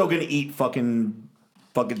 I'm still gonna eat fucking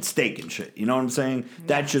steak and shit. You know what I'm saying?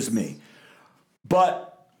 That's just me.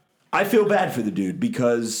 But I feel bad for the dude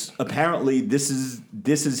because apparently this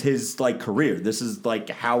is his like career. This is like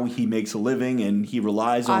how he makes a living, and he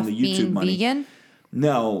relies on the YouTube being money. Vegan?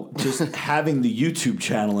 No, just having the YouTube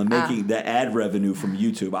channel and making the ad revenue from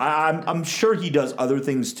YouTube. I'm sure he does other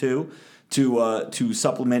things too to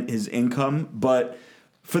supplement his income, but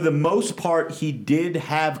for the most part, he did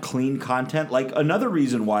have clean content. Like another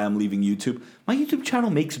reason why I'm leaving YouTube, my YouTube channel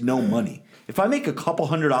makes no money. If I make a couple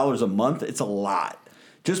 $100 a month, it's a lot.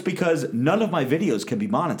 Just because none of my videos can be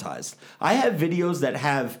monetized. I have videos that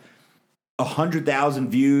have 100,000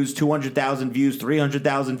 views, 200,000 views,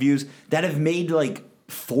 300,000 views that have made like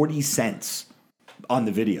 40 cents on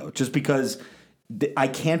the video just because I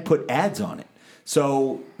can't put ads on it.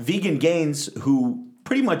 So Vegan Gains, who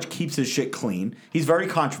pretty much keeps his shit clean, he's very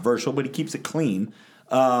controversial, but he keeps it clean.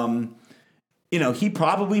 He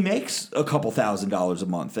probably makes a couple $1,000s a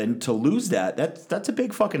month, and to lose that's a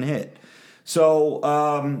big fucking hit. So,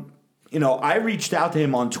 I reached out to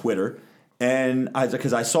him on Twitter, and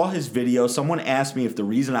because I saw his video, someone asked me if the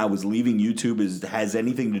reason I was leaving YouTube has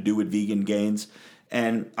anything to do with Vegan Gains,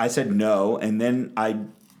 and I said no, and then I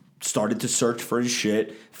started to search for his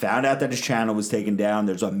shit, found out that his channel was taken down.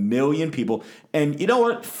 There's 1 million people, and you know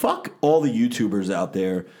what? Fuck all the YouTubers out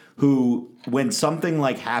there who, when something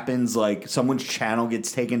like happens, like someone's channel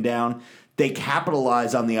gets taken down, they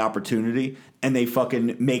capitalize on the opportunity and they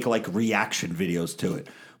fucking make like reaction videos to it.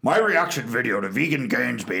 My reaction video to Vegan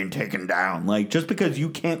Gains being taken down. Like, just because you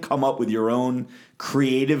can't come up with your own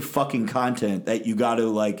creative fucking content that you got to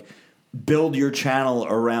like build your channel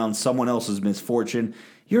around someone else's misfortune,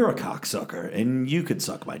 you're a cocksucker and you could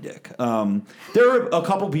suck my dick. There are a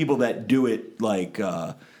couple people that do it like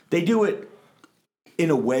they do it in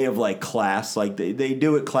a way of like class, like they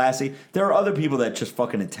do it classy. There are other people that just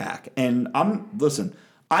fucking attack. And I'm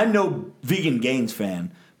no Vegan Gains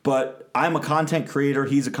fan, but I'm a content creator,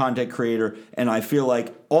 he's a content creator, and I feel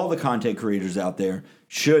like all the content creators out there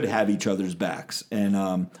should have each other's backs. And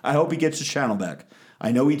I hope he gets his channel back.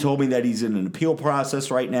 I know he told me that he's in an appeal process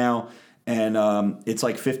right now, and it's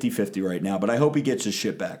like 50-50 right now, but I hope he gets his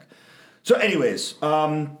shit back. So anyways,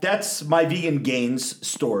 that's my Vegan Gains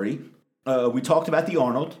story. We talked about the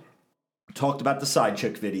Arnold, talked about the side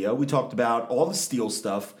chick video, we talked about all the Steel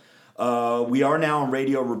stuff. We are now on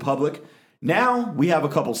Radio Republic. Now we have a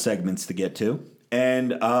couple segments to get to,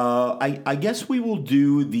 and I guess we will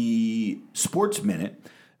do the Sports Minute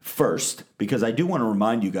first, because I do want to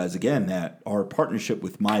remind you guys again that our partnership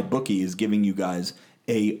with MyBookie is giving you guys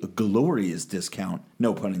a glorious discount,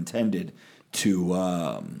 no pun intended, to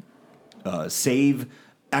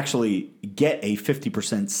get a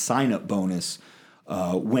 50% sign-up bonus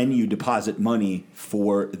when you deposit money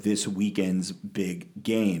for this weekend's big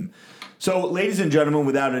game. So, ladies and gentlemen,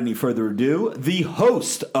 without any further ado, the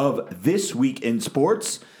host of This Week in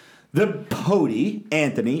Sports, the Pody,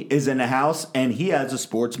 Anthony, is in the house, and he has a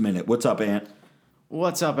Sports Minute. What's up, Ant?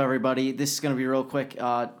 What's up, everybody? This is going to be real quick.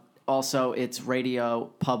 Also, it's Radio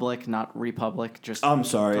Public, not Republic. Just I'm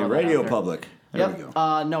sorry, throw that Radio out there. Public. There we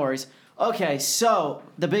go. No worries. Okay, so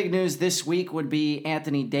the big news this week would be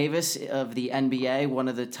Anthony Davis of the NBA, one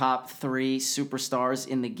of the top 3 superstars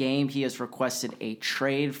in the game. He has requested a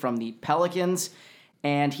trade from the Pelicans,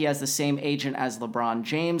 and he has the same agent as LeBron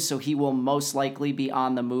James, so he will most likely be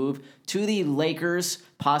on the move to the Lakers,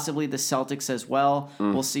 possibly the Celtics as well.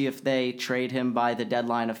 We'll see if they trade him by the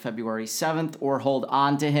deadline of February 7th or hold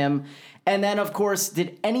on to him. And then, of course,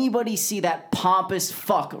 did anybody see that pompous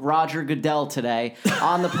fuck Roger Goodell today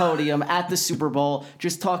on the podium at the Super Bowl,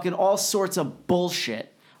 just talking all sorts of bullshit?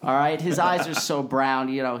 All right, his eyes are so brown,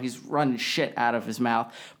 he's running shit out of his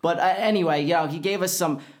mouth. But anyway, he gave us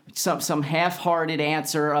some half-hearted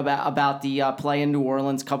answer about the play in New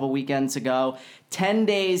Orleans a couple weekends ago, 10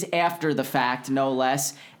 days after the fact, no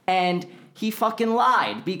less, and he fucking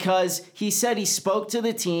lied because he said he spoke to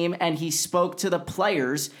the team and he spoke to the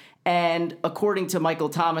players. And according to Michael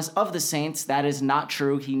Thomas of the Saints, that is not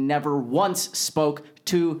true. He never once spoke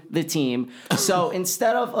to the team. So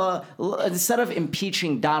instead of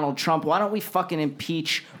impeaching Donald Trump, why don't we fucking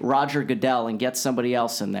impeach Roger Goodell and get somebody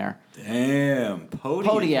else in there? Damn,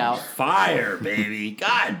 Pody out. Fire, baby.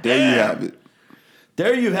 God damn. There you have it.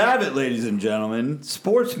 There you have it, ladies and gentlemen.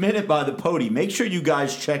 Sports Minute by the Pody. Make sure you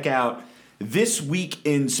guys check out This Week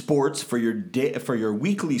in Sports for your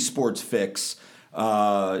weekly sports fix. He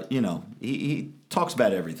talks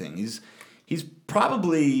about everything. He's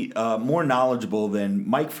probably more knowledgeable than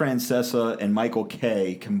Mike Francesa and Michael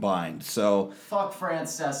Kay combined. So Fuck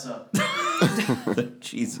Francesa.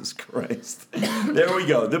 Jesus Christ. There we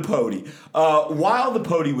go, the Pody. While the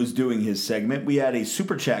Pody was doing his segment, we had a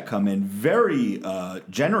super chat come in, very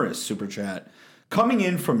generous super chat, coming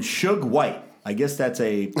in from Suge White. I guess that's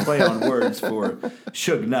a play on words for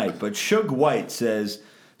Suge Knight. But Suge White says,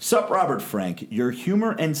 "Sup, Robert Frank. Your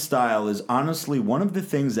humor and style is honestly one of the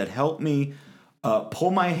things that helped me pull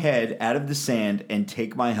my head out of the sand and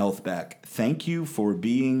take my health back. Thank you for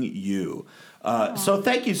being you." So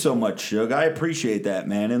thank you so much, Suge. I appreciate that,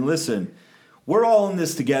 man. And listen, we're all in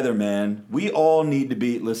this together, man. We all need to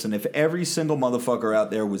be, listen, if every single motherfucker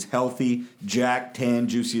out there was healthy, jacked, tan,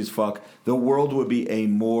 juicy as fuck, the world would be a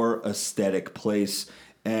more aesthetic place.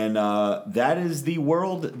 And that is the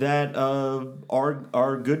world that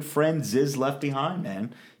our good friend Ziz left behind,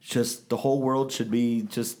 man. Just the whole world should be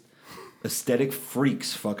just aesthetic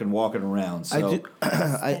freaks fucking walking around. So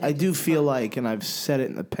I do feel like, and I've said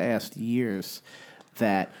it in the past years,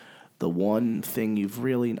 that the one thing you've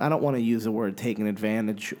really, I don't want to use the word taken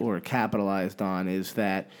advantage or capitalized on, is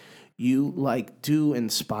that you do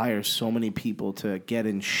inspire so many people to get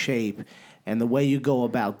in shape. And the way you go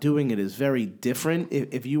about doing it is very different.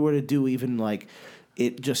 If you were to do even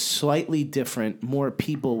it just slightly different, more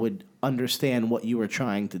people would understand what you were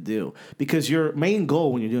trying to do. Because your main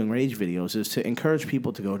goal when you're doing rage videos is to encourage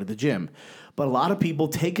people to go to the gym. But a lot of people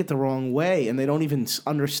take it the wrong way, and they don't even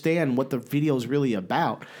understand what the video is really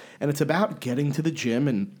about. And it's about getting to the gym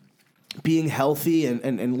and being healthy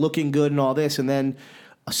and looking good and all this. And then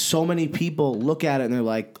so many people look at it and they're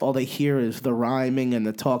like, all they hear is the rhyming and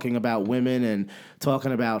the talking about women and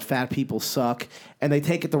talking about fat people suck, and they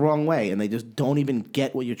take it the wrong way and they just don't even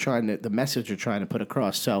get what the message you're trying to put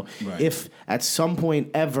across. So if at some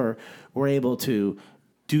point ever we're able to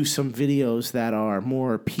do some videos that are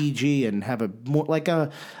more PG and have a more I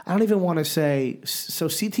don't even want to say, so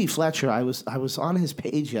CT Fletcher, I was on his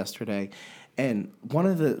page yesterday, and one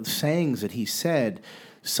of the sayings that he said,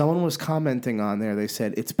 someone was commenting on there. They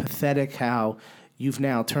said, it's pathetic how you've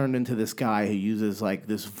now turned into this guy who uses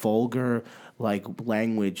this vulgar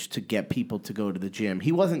language to get people to go to the gym.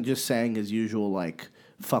 He wasn't just saying his usual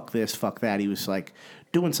fuck this, fuck that. He was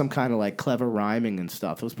doing some kind of clever rhyming and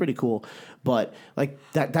stuff. It was pretty cool. But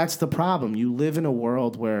that's the problem. You live in a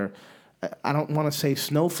world where, I don't want to say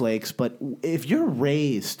snowflakes, but if you're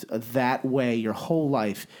raised that way your whole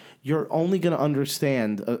life, you're only going to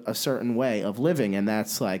understand a certain way of living. And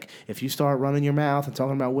that's if you start running your mouth and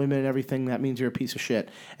talking about women and everything, that means you're a piece of shit.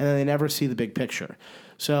 And then they never see the big picture.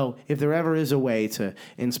 So if there ever is a way to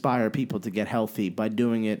inspire people to get healthy by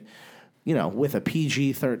doing it, with a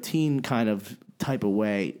PG-13 kind of type of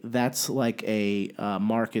way, that's a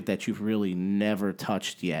market that you've really never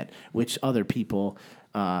touched yet, which other people,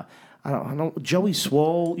 I don't Joey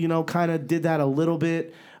Swole, kind of did that a little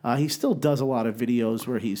bit. He still does a lot of videos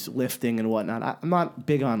where he's lifting and whatnot. I'm not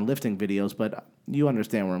big on lifting videos, but you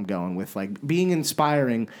understand where I'm going with being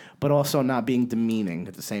inspiring, but also not being demeaning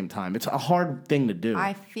at the same time. It's a hard thing to do.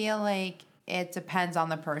 I feel like it depends on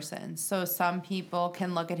the person. So some people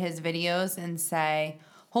can look at his videos and say,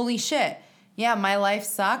 holy shit, yeah, my life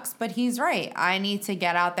sucks, but he's right. I need to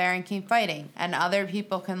get out there and keep fighting. And other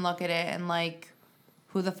people can look at it and like,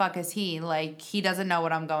 who the fuck is he? Like, he doesn't know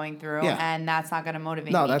what I'm going through, Yeah. and that's not going to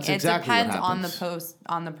motivate No, me. that's exactly what It depends happens.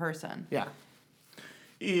 on the person. Yeah.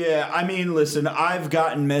 Yeah, I mean, listen, I've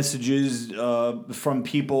gotten messages from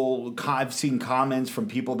people, I've seen comments from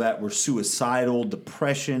people that were suicidal,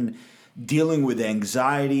 depression, dealing with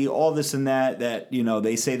anxiety, all this and that, you know,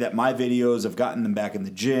 they say that my videos have gotten them back in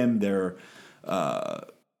the gym. They're,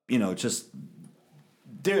 you know, just,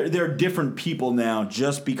 they're different people now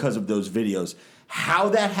just because of those videos. How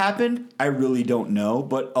that happened, I really don't know,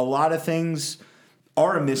 but a lot of things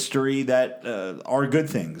are a mystery that are good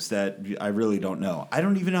things that I really don't know. I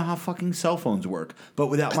don't even know how fucking cell phones work. But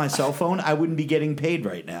without my cell phone, I wouldn't be getting paid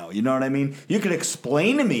right now. You know what I mean? You can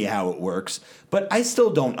explain to me how it works, but I still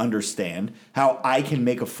don't understand how I can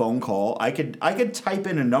make a phone call. I could type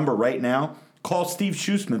in a number right now, call Steve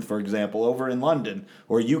Shoesmith, for example, over in London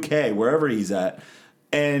or UK, wherever he's at,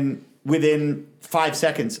 and within 5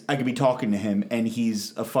 seconds, I could be talking to him, and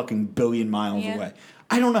he's a fucking billion miles away.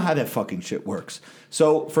 I don't know how that fucking shit works.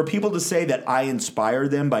 So for people to say that I inspire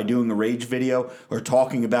them by doing a rage video or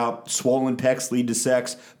talking about swollen pecs lead to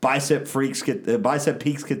sex, bicep peaks get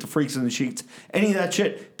the freaks in the sheets, any of that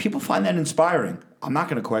shit, people find that inspiring. I'm not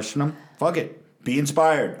going to question them. Fuck it. Be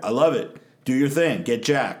inspired. I love it. Do your thing. Get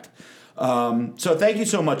jacked. So thank you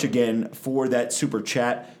so much again for that super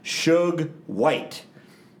chat. Shug White.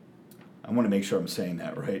 I want to make sure I'm saying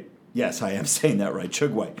that right. Yes, I am saying that right.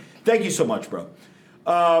 Shug White. Thank you so much, bro.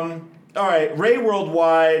 All right, Ray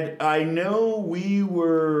Worldwide, I know we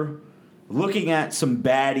were looking at some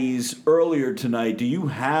baddies earlier tonight. Do you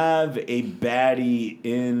have a baddie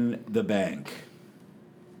in the bank?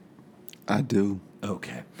 I do.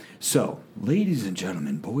 Okay. So, ladies and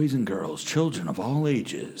gentlemen, boys and girls, children of all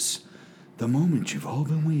ages, the moment you've all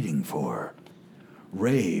been waiting for.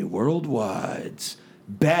 Ray Worldwide's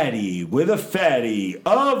baddie with a fatty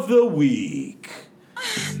of the week.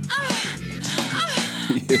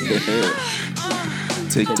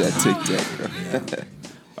 Take that.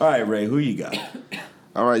 All right, Ray, who you got?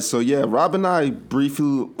 All right, so yeah, Rob and I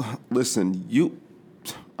briefly listen.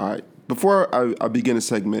 All right. Before I begin a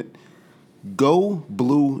segment, Go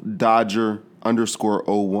Blue Dodger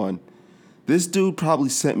 _01. This dude probably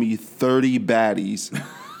sent me 30 baddies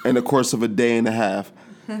in the course of a day and a half.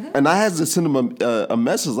 And I had to send him a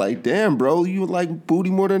message like, damn, bro, you like booty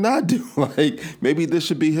more than I do. Like, maybe this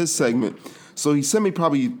should be his segment. So he sent me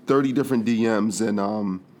probably 30 different DMs. And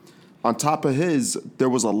on top of his, there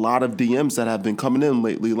was a lot of DMs that have been coming in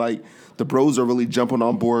lately. Like, the bros are really jumping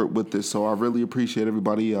on board with this. So I really appreciate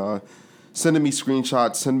everybody sending me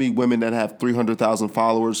screenshots, sending me women that have 300,000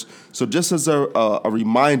 followers. So just as a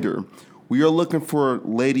reminder, we are looking for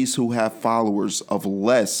ladies who have followers of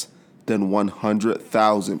less than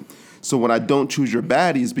 100,000. So when I don't choose your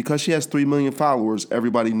baddies, because she has 3 million followers,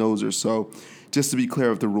 everybody knows her. So just to be clear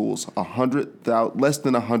of the rules, less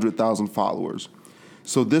than 100,000 followers.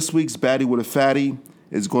 So this week's baddie with a fatty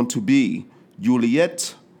is going to be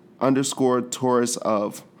Juliet _Torres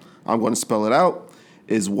of. I'm going to spell it out.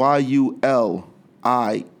 Is YULIETT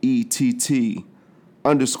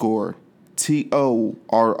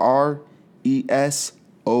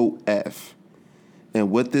TORRESOF. And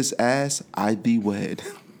with this ass, I thee wed.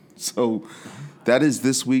 So that is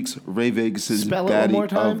this week's Ray Vegas's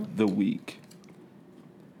baddie of the week.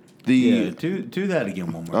 Do that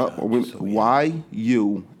again one more time.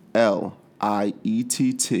 YULIETT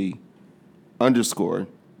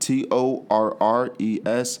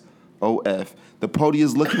 _TORRESOF. The podium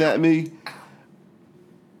is looking at me.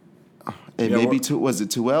 And maybe was it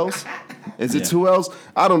 2 L's? Is it 2 L's?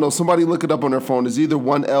 I don't know. Somebody look it up on their phone. It's either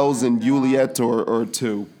 1 L's in Juliet or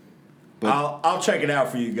 2. But I'll check it out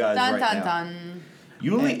for you guys Dun, right dun, now. dun.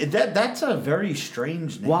 That's a very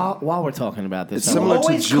strange name. While we're talking about this, It's similar to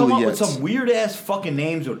always come up with Juliet's. some weird ass fucking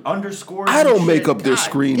names with underscores. I and don't shit. make up their God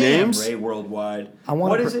screen damn, names. Ray Worldwide.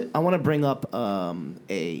 what is it? I want to bring up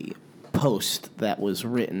a post that was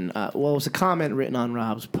written. It was a comment written on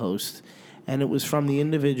Rob's post, and it was from the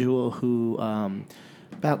individual who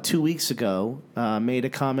about 2 weeks ago made a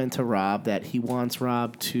comment to Rob that he wants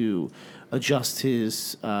Rob to adjust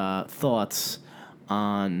his thoughts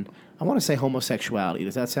on, I want to say, homosexuality.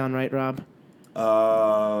 Does that sound right, Rob?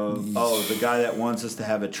 The guy that wants us to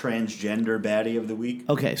have a transgender baddie of the week.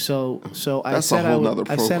 Okay, so I That's said a whole nother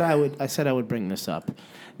I said I would bring this up.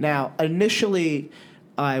 Now, initially,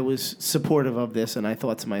 I was supportive of this, and I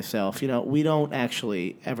thought to myself, we don't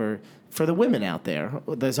actually ever, for the women out there,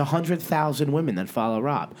 there's 100,000 women that follow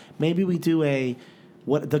Rob. Maybe we do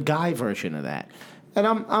the guy version of that. And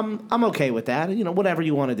I'm okay with that. You know, whatever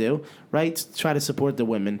you want to do, right? Try to support the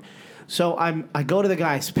women. So I go to the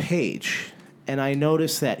guy's page, and I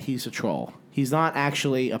notice that he's a troll. He's not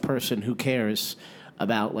actually a person who cares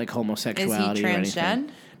about like homosexuality or anything. Transgen?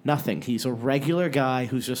 Nothing. He's a regular guy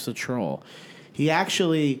who's just a troll. He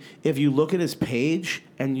actually, if you look at his page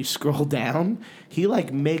and you scroll down, he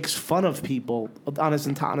like makes fun of people on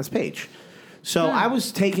his page. So I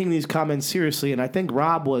was taking these comments seriously, and I think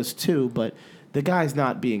Rob was too, but the guy's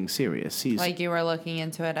not being serious. He's Like you were looking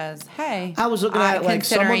into it as, hey. I was looking at it like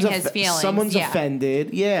considering his feelings. someone's yeah.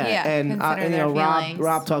 offended. Yeah, and consider you their know, feelings.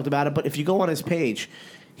 Rob talked about it, but if you go on his page,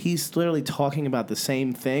 he's literally talking about the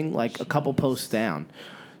same thing like a couple posts down.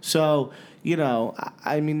 So, you know,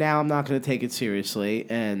 I mean, now I'm not going to take it seriously,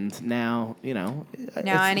 and now, you know,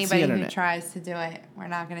 Now it's anybody the who internet. tries to do it, we're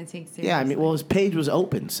not going to take seriously. Yeah, I mean, well, his page was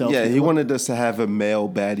open, so Yeah, if you he look- wanted us to have a male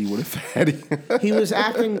baddie with a fatty. he was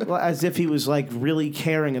acting as if he was like really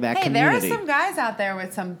caring of that Hey, there community. are some guys out there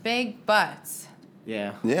with some big butts.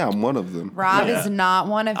 Yeah. Yeah, I'm one of them. Rob Yeah. is not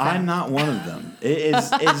one of them. I'm not one of them. It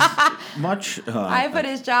is much. I put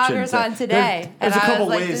his shouldn't joggers say- on today, There's and a I couple was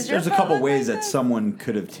like, ways. "Does your There's a butt couple look ways like that this?" someone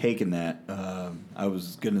could have taken that. I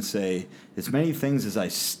was gonna say as many things as I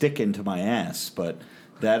stick into my ass, but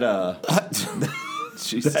that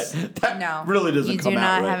Jesus. that No, really doesn't you come do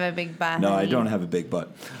out not right. have a big butt. No, I honey. don't have a big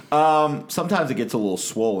butt. Sometimes it gets a little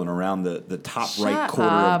swollen around the top right Shut quarter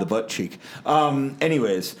up. of the butt cheek.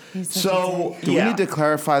 Anyways, He's such so Do we need to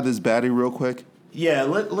clarify this baddie real quick? yeah,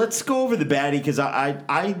 let's go over the baddie because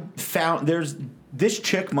I found this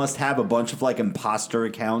chick must have a bunch of like imposter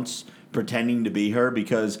accounts pretending to be her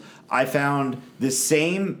because I found the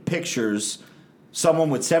same pictures. Someone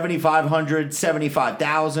with 7,500,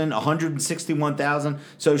 75,000, 161,000.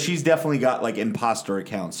 So she's definitely got like imposter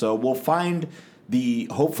accounts. So we'll find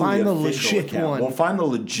hopefully Find the official legit account. one. We'll find the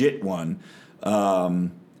legit one.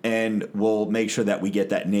 And we'll make sure that we get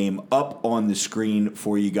that name up on the screen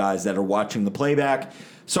for you guys that are watching the playback.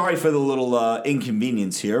 Sorry for the little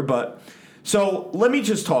inconvenience here, but so let me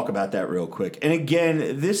just talk about that real quick. And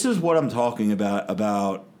again, this is what I'm talking about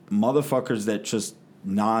motherfuckers that just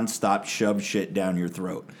nonstop shove shit down your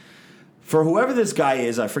throat. For whoever this guy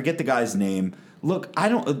is, I forget the guy's name. Look,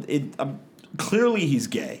 clearly he's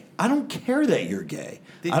gay. I don't care that you're gay.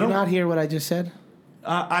 Did I you don't. not hear what I just said?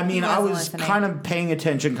 I mean, He I wasn't was listening. kind of paying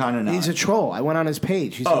attention, kind of not. He's a troll. I went on his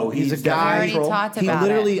page. He's he's a definitely guy. a already troll. talked He about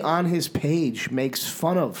literally it. on his page makes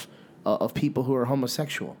fun of people who are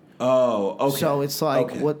homosexual. Oh, okay. So it's like,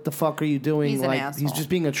 Okay. what the fuck are you doing? He's an Like asshole. he's just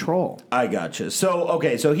being a troll. I gotcha. So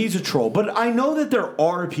he's a troll, but I know that there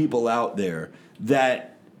are people out there that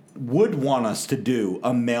would want us to do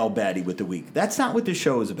a male baddie with the week. That's not what this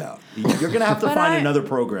show is about. You're gonna have to But find another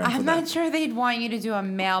program. for I'm that. not sure they'd want you to do a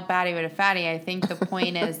male baddie with a fatty. I think the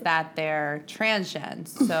point is that they're transgen,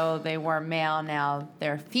 so they were male, now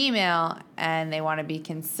they're female, and they want to be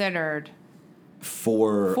considered.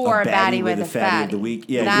 for For a baddie with a fatty of the week.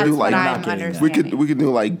 Yeah, That's you're what not I'm getting that. understanding. We could do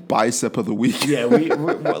like bicep of the week. Yeah,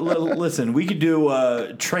 listen. We could do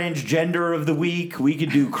transgender of the week. We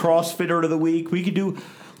could do CrossFitter of the week. We could do,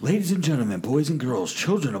 ladies and gentlemen, boys and girls,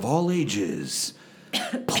 children of all ages,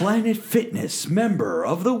 Planet Fitness member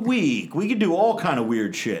of the week. We could do all kind of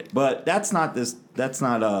weird shit, but that's not this. That's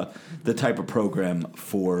not the type of program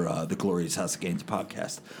for the Glorious House of Gains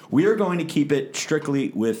podcast. We are going to keep it strictly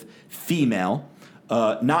with female.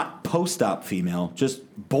 Not post-op female, just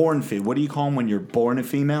born female. What do you call them when you're born a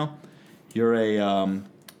female? You're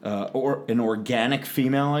or an organic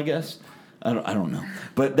female, I guess. I don't know,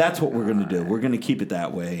 but that's what we're gonna do. We're gonna keep it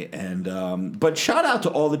that way. And but shout out to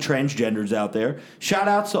all the transgenders out there. Shout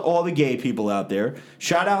outs to all the gay people out there.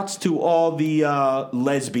 Shout outs to all the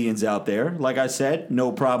lesbians out there. Like I said,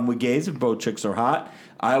 no problem with gays if both chicks are hot.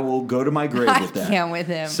 I will go to my grave I with that. can't with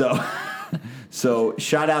him. So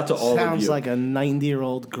shout out to all of Sounds you. like a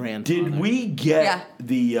 90-year-old grandfather. Did we get Yeah.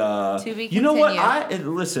 the? To be you know what? continued.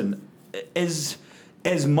 Listen,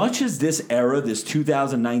 as much as this era, this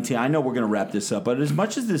 2019. I know we're gonna wrap this up, but as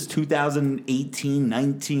much as this 2018,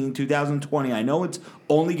 19, 2020, I know it's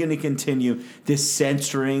only gonna continue. This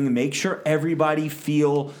censoring, make sure everybody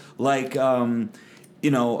feel like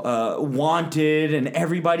wanted and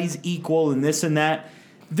everybody's equal and this and that.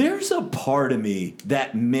 There's a part of me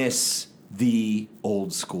that miss the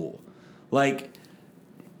old school. Like,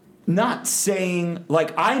 not saying,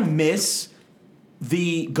 like, I miss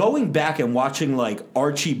the going back and watching, like,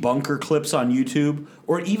 Archie Bunker clips on YouTube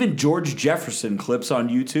or even George Jefferson clips on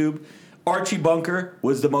YouTube. Archie Bunker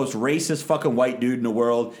was the most racist fucking white dude in the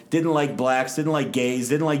world. Didn't like blacks, didn't like gays,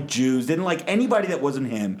 didn't like Jews, didn't like anybody that wasn't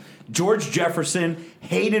him. George Jefferson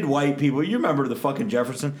hated white people. You remember the fucking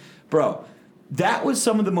Jefferson? Bro, that was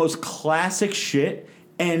some of the most classic shit.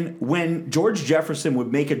 And when George Jefferson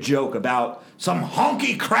would make a joke about some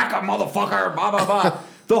honky cracker motherfucker, blah, blah, blah,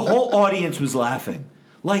 the whole audience was laughing.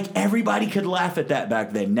 Like, everybody could laugh at that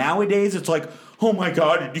back then. Nowadays, it's like, oh my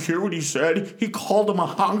God, did you hear what he said? He called him a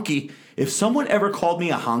honky. If someone ever called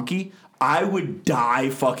me a honky, I would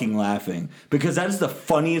die fucking laughing because that is the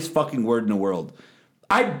funniest fucking word in the world.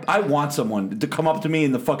 I want someone to come up to me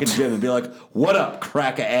in the fucking gym and be like, what up,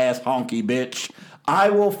 cracker ass honky bitch? I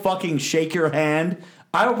will fucking shake your hand.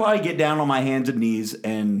 I will probably get down on my hands and knees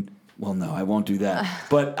and, well, no, I won't do that.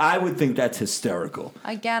 But I would think that's hysterical.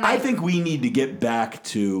 Again, I think we need to get back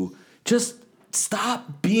to just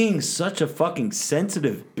stop being such a fucking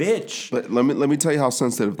sensitive bitch. But let me tell you how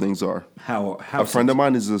sensitive things are. How a friend of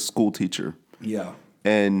mine is a school teacher. Yeah.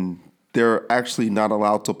 And they're actually not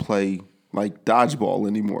allowed to play like dodgeball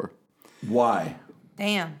anymore. Why?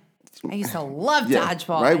 Damn. I used to love Yeah,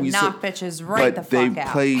 dodgeball right? and We knock said- bitches right the but fuck they out.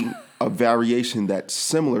 play a variation that's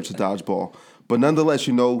similar to dodgeball. But nonetheless,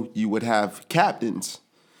 you would have captains.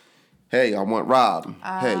 Hey, I want Rob.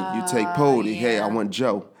 Hey, you take Pody. Hey, I want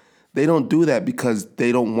Joe. They don't do that because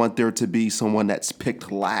they don't want there to be someone that's picked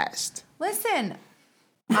last. Listen,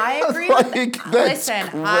 I agree Like, with that's Listen,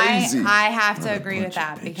 crazy. I have to agree with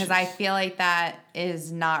that because I feel like that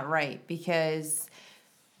is not right because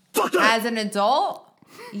as an adult,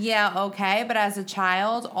 yeah, okay, but as a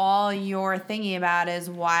child, all you're thinking about is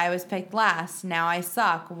why I was picked last. Now I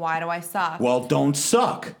suck. Why do I suck? Well, don't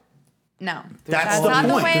suck. No. That's That's the not the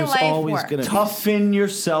point. way There's life always works. gonna be Toughen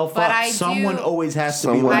yourself But up. I Someone do- always has to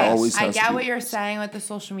be Someone last. always I has get to what be. you're saying with the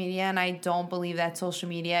social media, and I don't believe that social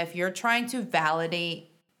media, if you're trying to validate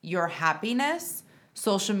your happiness,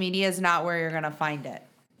 social media is not where you're going to find it.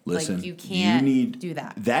 Listen, like, you can't need, do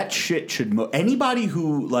that. That shit should... anybody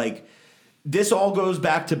who, like... This all goes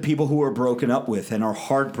back to people who are broken up with and are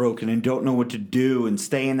heartbroken and don't know what to do and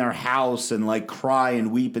stay in their house and like cry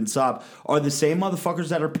and weep and sob are the same motherfuckers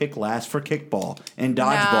that are picked last for kickball and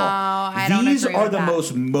dodgeball. I don't These agree are with the that.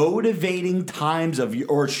 most motivating times of your,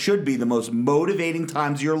 or should be the most motivating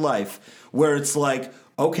times of your life where it's like,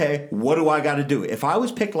 okay, what do I got to do? If I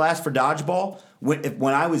was picked last for dodgeball,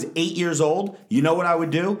 when I was 8 years old, you know what I would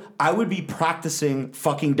do? I would be practicing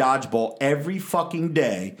fucking dodgeball every fucking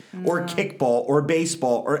day, or kickball, or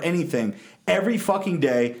baseball, or anything every fucking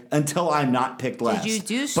day until I'm not picked last. Did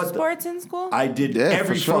you do But sports in school? I did Yeah,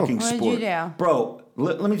 every for sure. fucking What did sport. you do? Bro,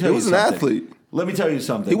 let me tell He you was an something. athlete. Let me tell you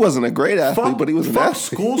something. He wasn't a great athlete, Fuck- but he was an fuck athlete.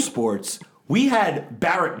 school sports. We had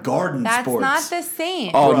Barrett Garden That's sports. not the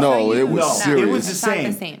same. Oh, So no, you- it was No, serious. it was the It's not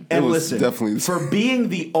same. the same. And It was listen, definitely the for same. being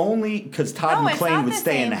the only, because Todd No, it's McClain not would the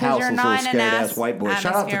stay in the same, 'cause house, you're this little not in an scared ass white boy. Shout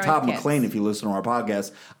out to atmosphere Todd with McClain kids. if you listen to our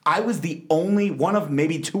podcast. I was the only one of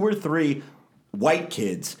maybe 2 or 3 white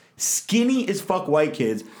kids, skinny as fuck white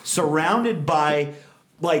kids, surrounded by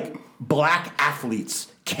like black athletes.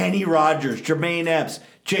 Kenny Rogers, Jermaine Epps,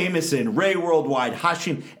 Jameson, Ray Worldwide,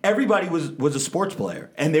 Hashim. Everybody was a sports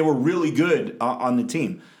player, and they were really good on the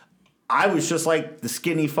team. I was just like the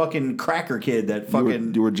skinny fucking cracker kid that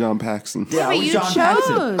fucking... You were John Paxson. Yeah, I But was you John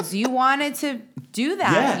Paxson. chose. You wanted to do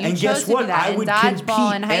that. Yeah, you and chose guess to what? do that. I In would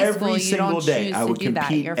dodgeball in compete high school, every you single don't day. choose I to would do that.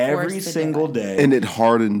 compete You're every forced to single do it. day. And it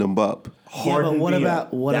hardened him up. Yeah, but Hardened what me about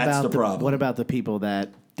up. what That's about the problem. what about the people that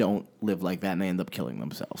don't live like that and they end up killing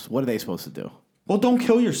themselves? What are they supposed to do? Well, don't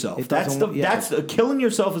kill yourself. It That's doesn't- yeah. killing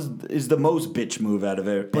yourself is the most bitch move out of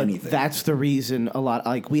But anything. that's the reason a lot,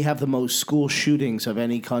 like, we have the most school shootings of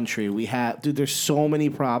any country. We have, dude, there's so many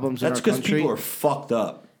problems That's in our because country. people are fucked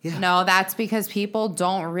up. Yeah. No, that's because people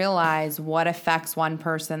don't realize what affects one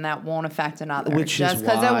person that won't affect another. Which is Just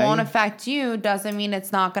because it why- won't affect you doesn't mean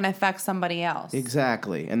it's not going to affect somebody else.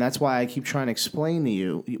 Exactly. And that's why I keep trying to explain to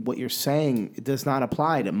you what you're saying does not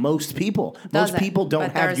apply to most people. Most Doesn't. people don't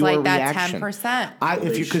But have there's your like that reaction. 10%. If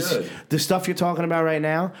They you because should. the stuff you're talking about right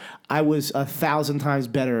now, I was 1,000 times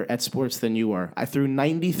better at sports than you were. I threw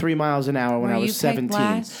 93 miles an hour when Were I you was picked 17.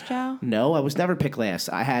 last, Joe? No, I was never picked last.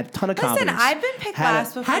 I had a ton of Listen, confidence. I've been picked Had a-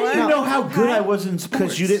 last before. How do you know how good Okay. I was in sports?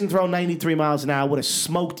 Because you didn't throw 93 miles an hour, I would have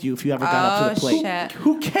smoked you if you ever got up to the plate. Shit.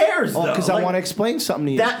 Who cares? Oh, though? because I Like, want to explain something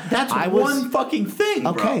to you. That's I was- one fucking thing.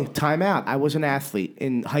 Okay, bro. time out. I was an athlete.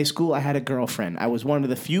 In high school, I had a girlfriend. I was one of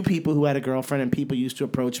the few people who had a girlfriend, and people used to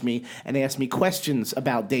approach me and ask me questions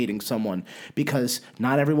about dating someone because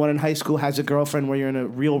not everyone in high school has a girlfriend where you're in a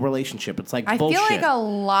real relationship. It's like I bullshit. feel like a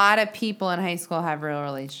lot of people in high school have real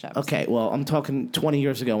relationships. Okay, well, I'm talking 20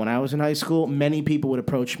 years ago when I was in high school. Many people would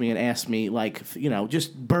approach me and ask me, like,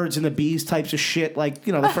 just birds and the bees types of shit. Like,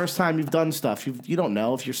 the first time you've done stuff, you don't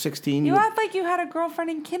know if you're 16. You act like you had a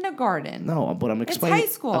girlfriend in kindergarten. No, but I'm explaining. high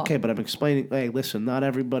school. Okay, but I'm explaining. Hey, listen, not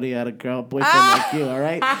everybody had a boyfriend like you. All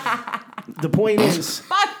right. The point is,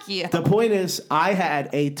 Fuck you. the point is, I had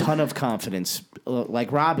a ton of confidence,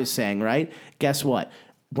 like Rob is saying, right? Guess what?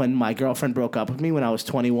 When my girlfriend broke up with me when I was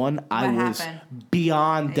 21, I was happened?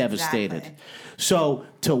 beyond devastated. So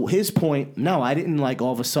to his point, no, I didn't like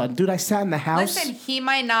all of a sudden, dude. I sat in the house. Listen, he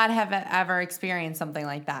might not have ever experienced something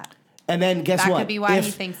like that. And then guess That what? could be why he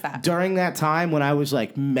thinks that. During that time when I was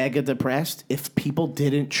like mega depressed, if people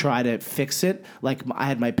didn't try to fix it, like I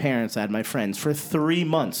had my parents, I had my friends, for 3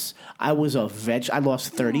 months, I was a I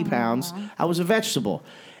lost 30 pounds. I was a vegetable.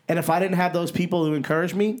 And if I didn't have those people who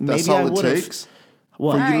encouraged me, maybe That's I all would it have. takes.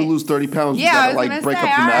 Well, For you to Alright. lose 30 pounds, Yeah, you I gotta was like gonna break say, up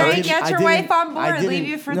the all right, marriage. get I your didn't- wife on I board, leave didn't-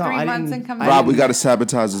 you for no, 3 I months didn't- and come I back. Rob, we got to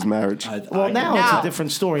sabotage his marriage. well, now it's No. a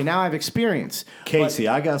different story. Now I have experience. Casey,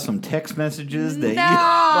 I got some text messages that No,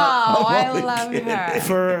 I love her.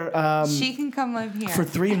 For She can come live here. for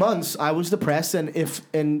 3 months, I was depressed,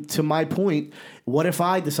 and to my point, what if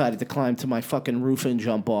I decided to climb to my fucking roof and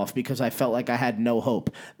jump off because I felt like I had no hope?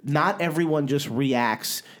 Not everyone just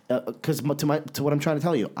reacts because to what I'm trying to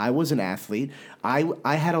tell you, I was an athlete.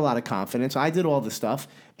 I had a lot of confidence. I did all the stuff,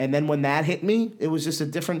 and then when that hit me, it was just a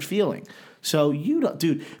different feeling. So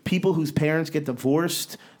dude, people whose parents get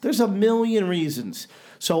divorced, there's a million reasons.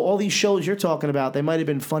 So all these shows you're talking about, they might have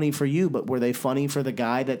been funny for you, but were they funny for the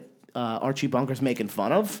guy that Archie Bunker's making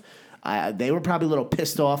fun of? They were probably a little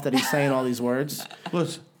pissed off that he's saying all these words.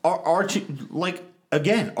 Listen, Archie, like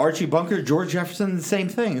again, Archie Bunker, George Jefferson, the same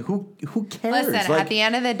thing. Who cares? Listen, Like, at the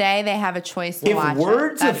end of the day, they have a choice to if watch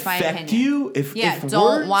words it. That's my affect opinion. you, if don't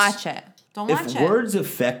words, watch it. Don't watch if it. words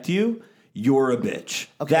affect you, you're a bitch.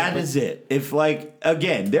 Okay, That but- is it. If like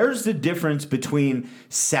again, there's the difference between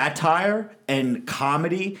satire and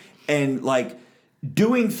comedy and like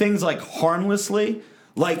doing things like harmlessly.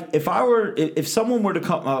 Like if someone were to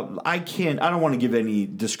come, I don't want to give any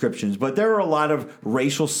descriptions, but there are a lot of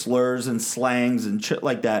racial slurs and slangs and shit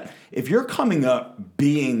like that. If you're coming up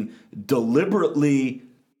being deliberately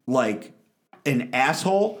like an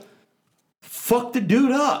asshole, fuck the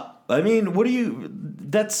dude up. I mean,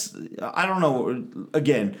 I don't know.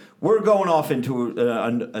 Again, we're going off into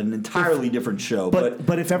an entirely different show.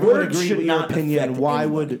 But if everyone words agreed should with your not opinion, affect why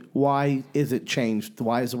anybody. is it changed?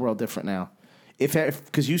 Why is the world different now? If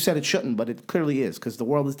because you said it shouldn't, but it clearly is because the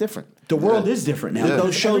world is different. The world is different now. Yeah.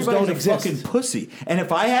 Those shows Everybody's don't a exist. fucking pussy. And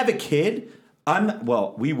if I have a kid,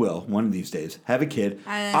 we will one of these days have a kid.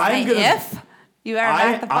 If you ever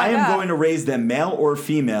back the fuck I am up. going to raise them male or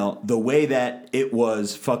female the way that it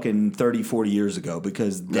was fucking 30, 40 years ago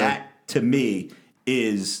because that to me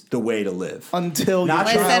is the way to live. Until Not your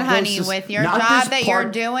this- Listen, child honey, goes to- with your not job this that you're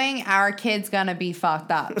part- doing, our kid's gonna be fucked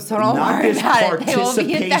up. So don't Not worry this about it. They will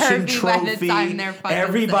be in participation therapy by the trophy. time they're fucking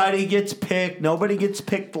Everybody gets picked. Nobody gets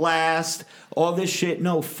picked last. All this shit.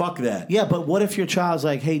 No, fuck that. Yeah, but what if your child's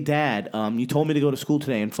like, "Hey, Dad, you told me to go to school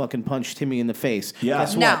today and fucking punch Timmy in the face. Yeah.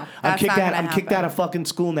 Guess No, what? I'm that's kicked not out. gonna I'm kicked happen. out of fucking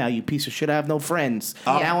school now. You piece of shit. I have no friends.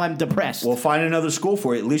 Now I'm depressed. We'll find another school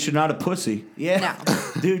for you. At least you're not a pussy. yeah,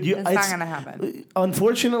 No. dude, It's not gonna happen.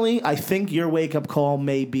 Unfortunately, I think your wake up call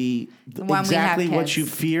may be When exactly we have what kids. you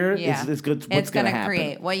fear Yeah. is good. What's It's gonna gonna happen?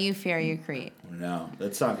 create what you fear. You create. No,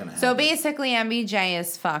 that's not gonna happen. So basically, MBJ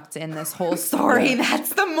is fucked in this whole story. That's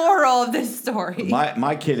the moral of this story.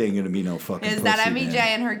 my kid ain't gonna be no fucking is pussy, that MBJ man.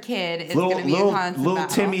 and her kid is Little, going to be a little, constant little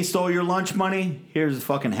battle. Timmy stole your lunch money. Here's a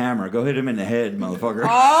fucking hammer. Go hit him in the head, motherfucker.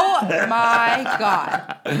 Oh my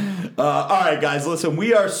god! All right, guys, listen,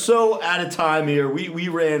 we are so out of time here. We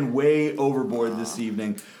ran way overboard this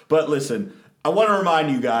evening. But listen, I want to remind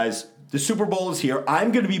you guys, the Super Bowl is here.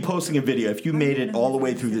 I'm going to be posting a video. If you made it all the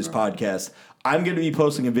way through this podcast, I'm going to be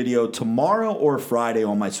posting a video tomorrow or Friday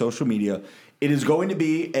on my social media. It is going to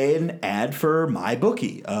be an ad for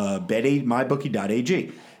MyBookie,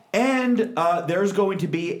 mybookie.ag. And there's going to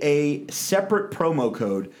be a separate promo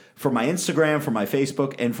code for my Instagram, for my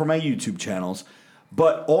Facebook, and for my YouTube channels.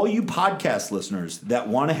 But all you podcast listeners that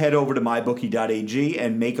want to head over to mybookie.ag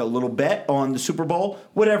and make a little bet on the Super Bowl,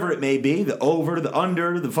 whatever it may be, the over, the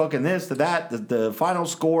under, the fucking this, the that, the final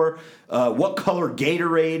score, what color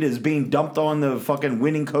Gatorade is being dumped on the fucking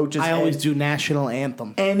winning coaches' I always head, do national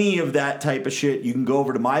anthem. any of that type of shit, you can go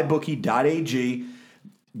over to mybookie.ag.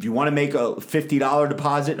 If you want to make a $50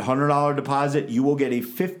 deposit, $100 deposit, you will get a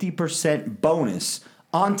 50% bonus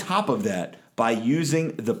on top of that by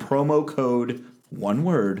using the promo code, one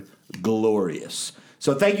word, GLORIOUS.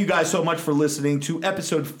 So thank you guys so much for listening to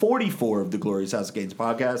episode 44 of the Glorious House of Gains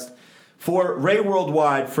podcast. For Ray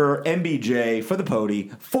Worldwide, for MBJ, for the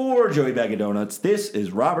Pody, for Joey Bag of Donuts, this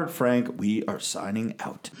is Robert Frank. We are signing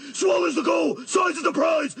out. Swallows the goal, size is the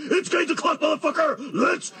prize. It's game to clock, motherfucker.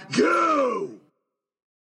 Let's go.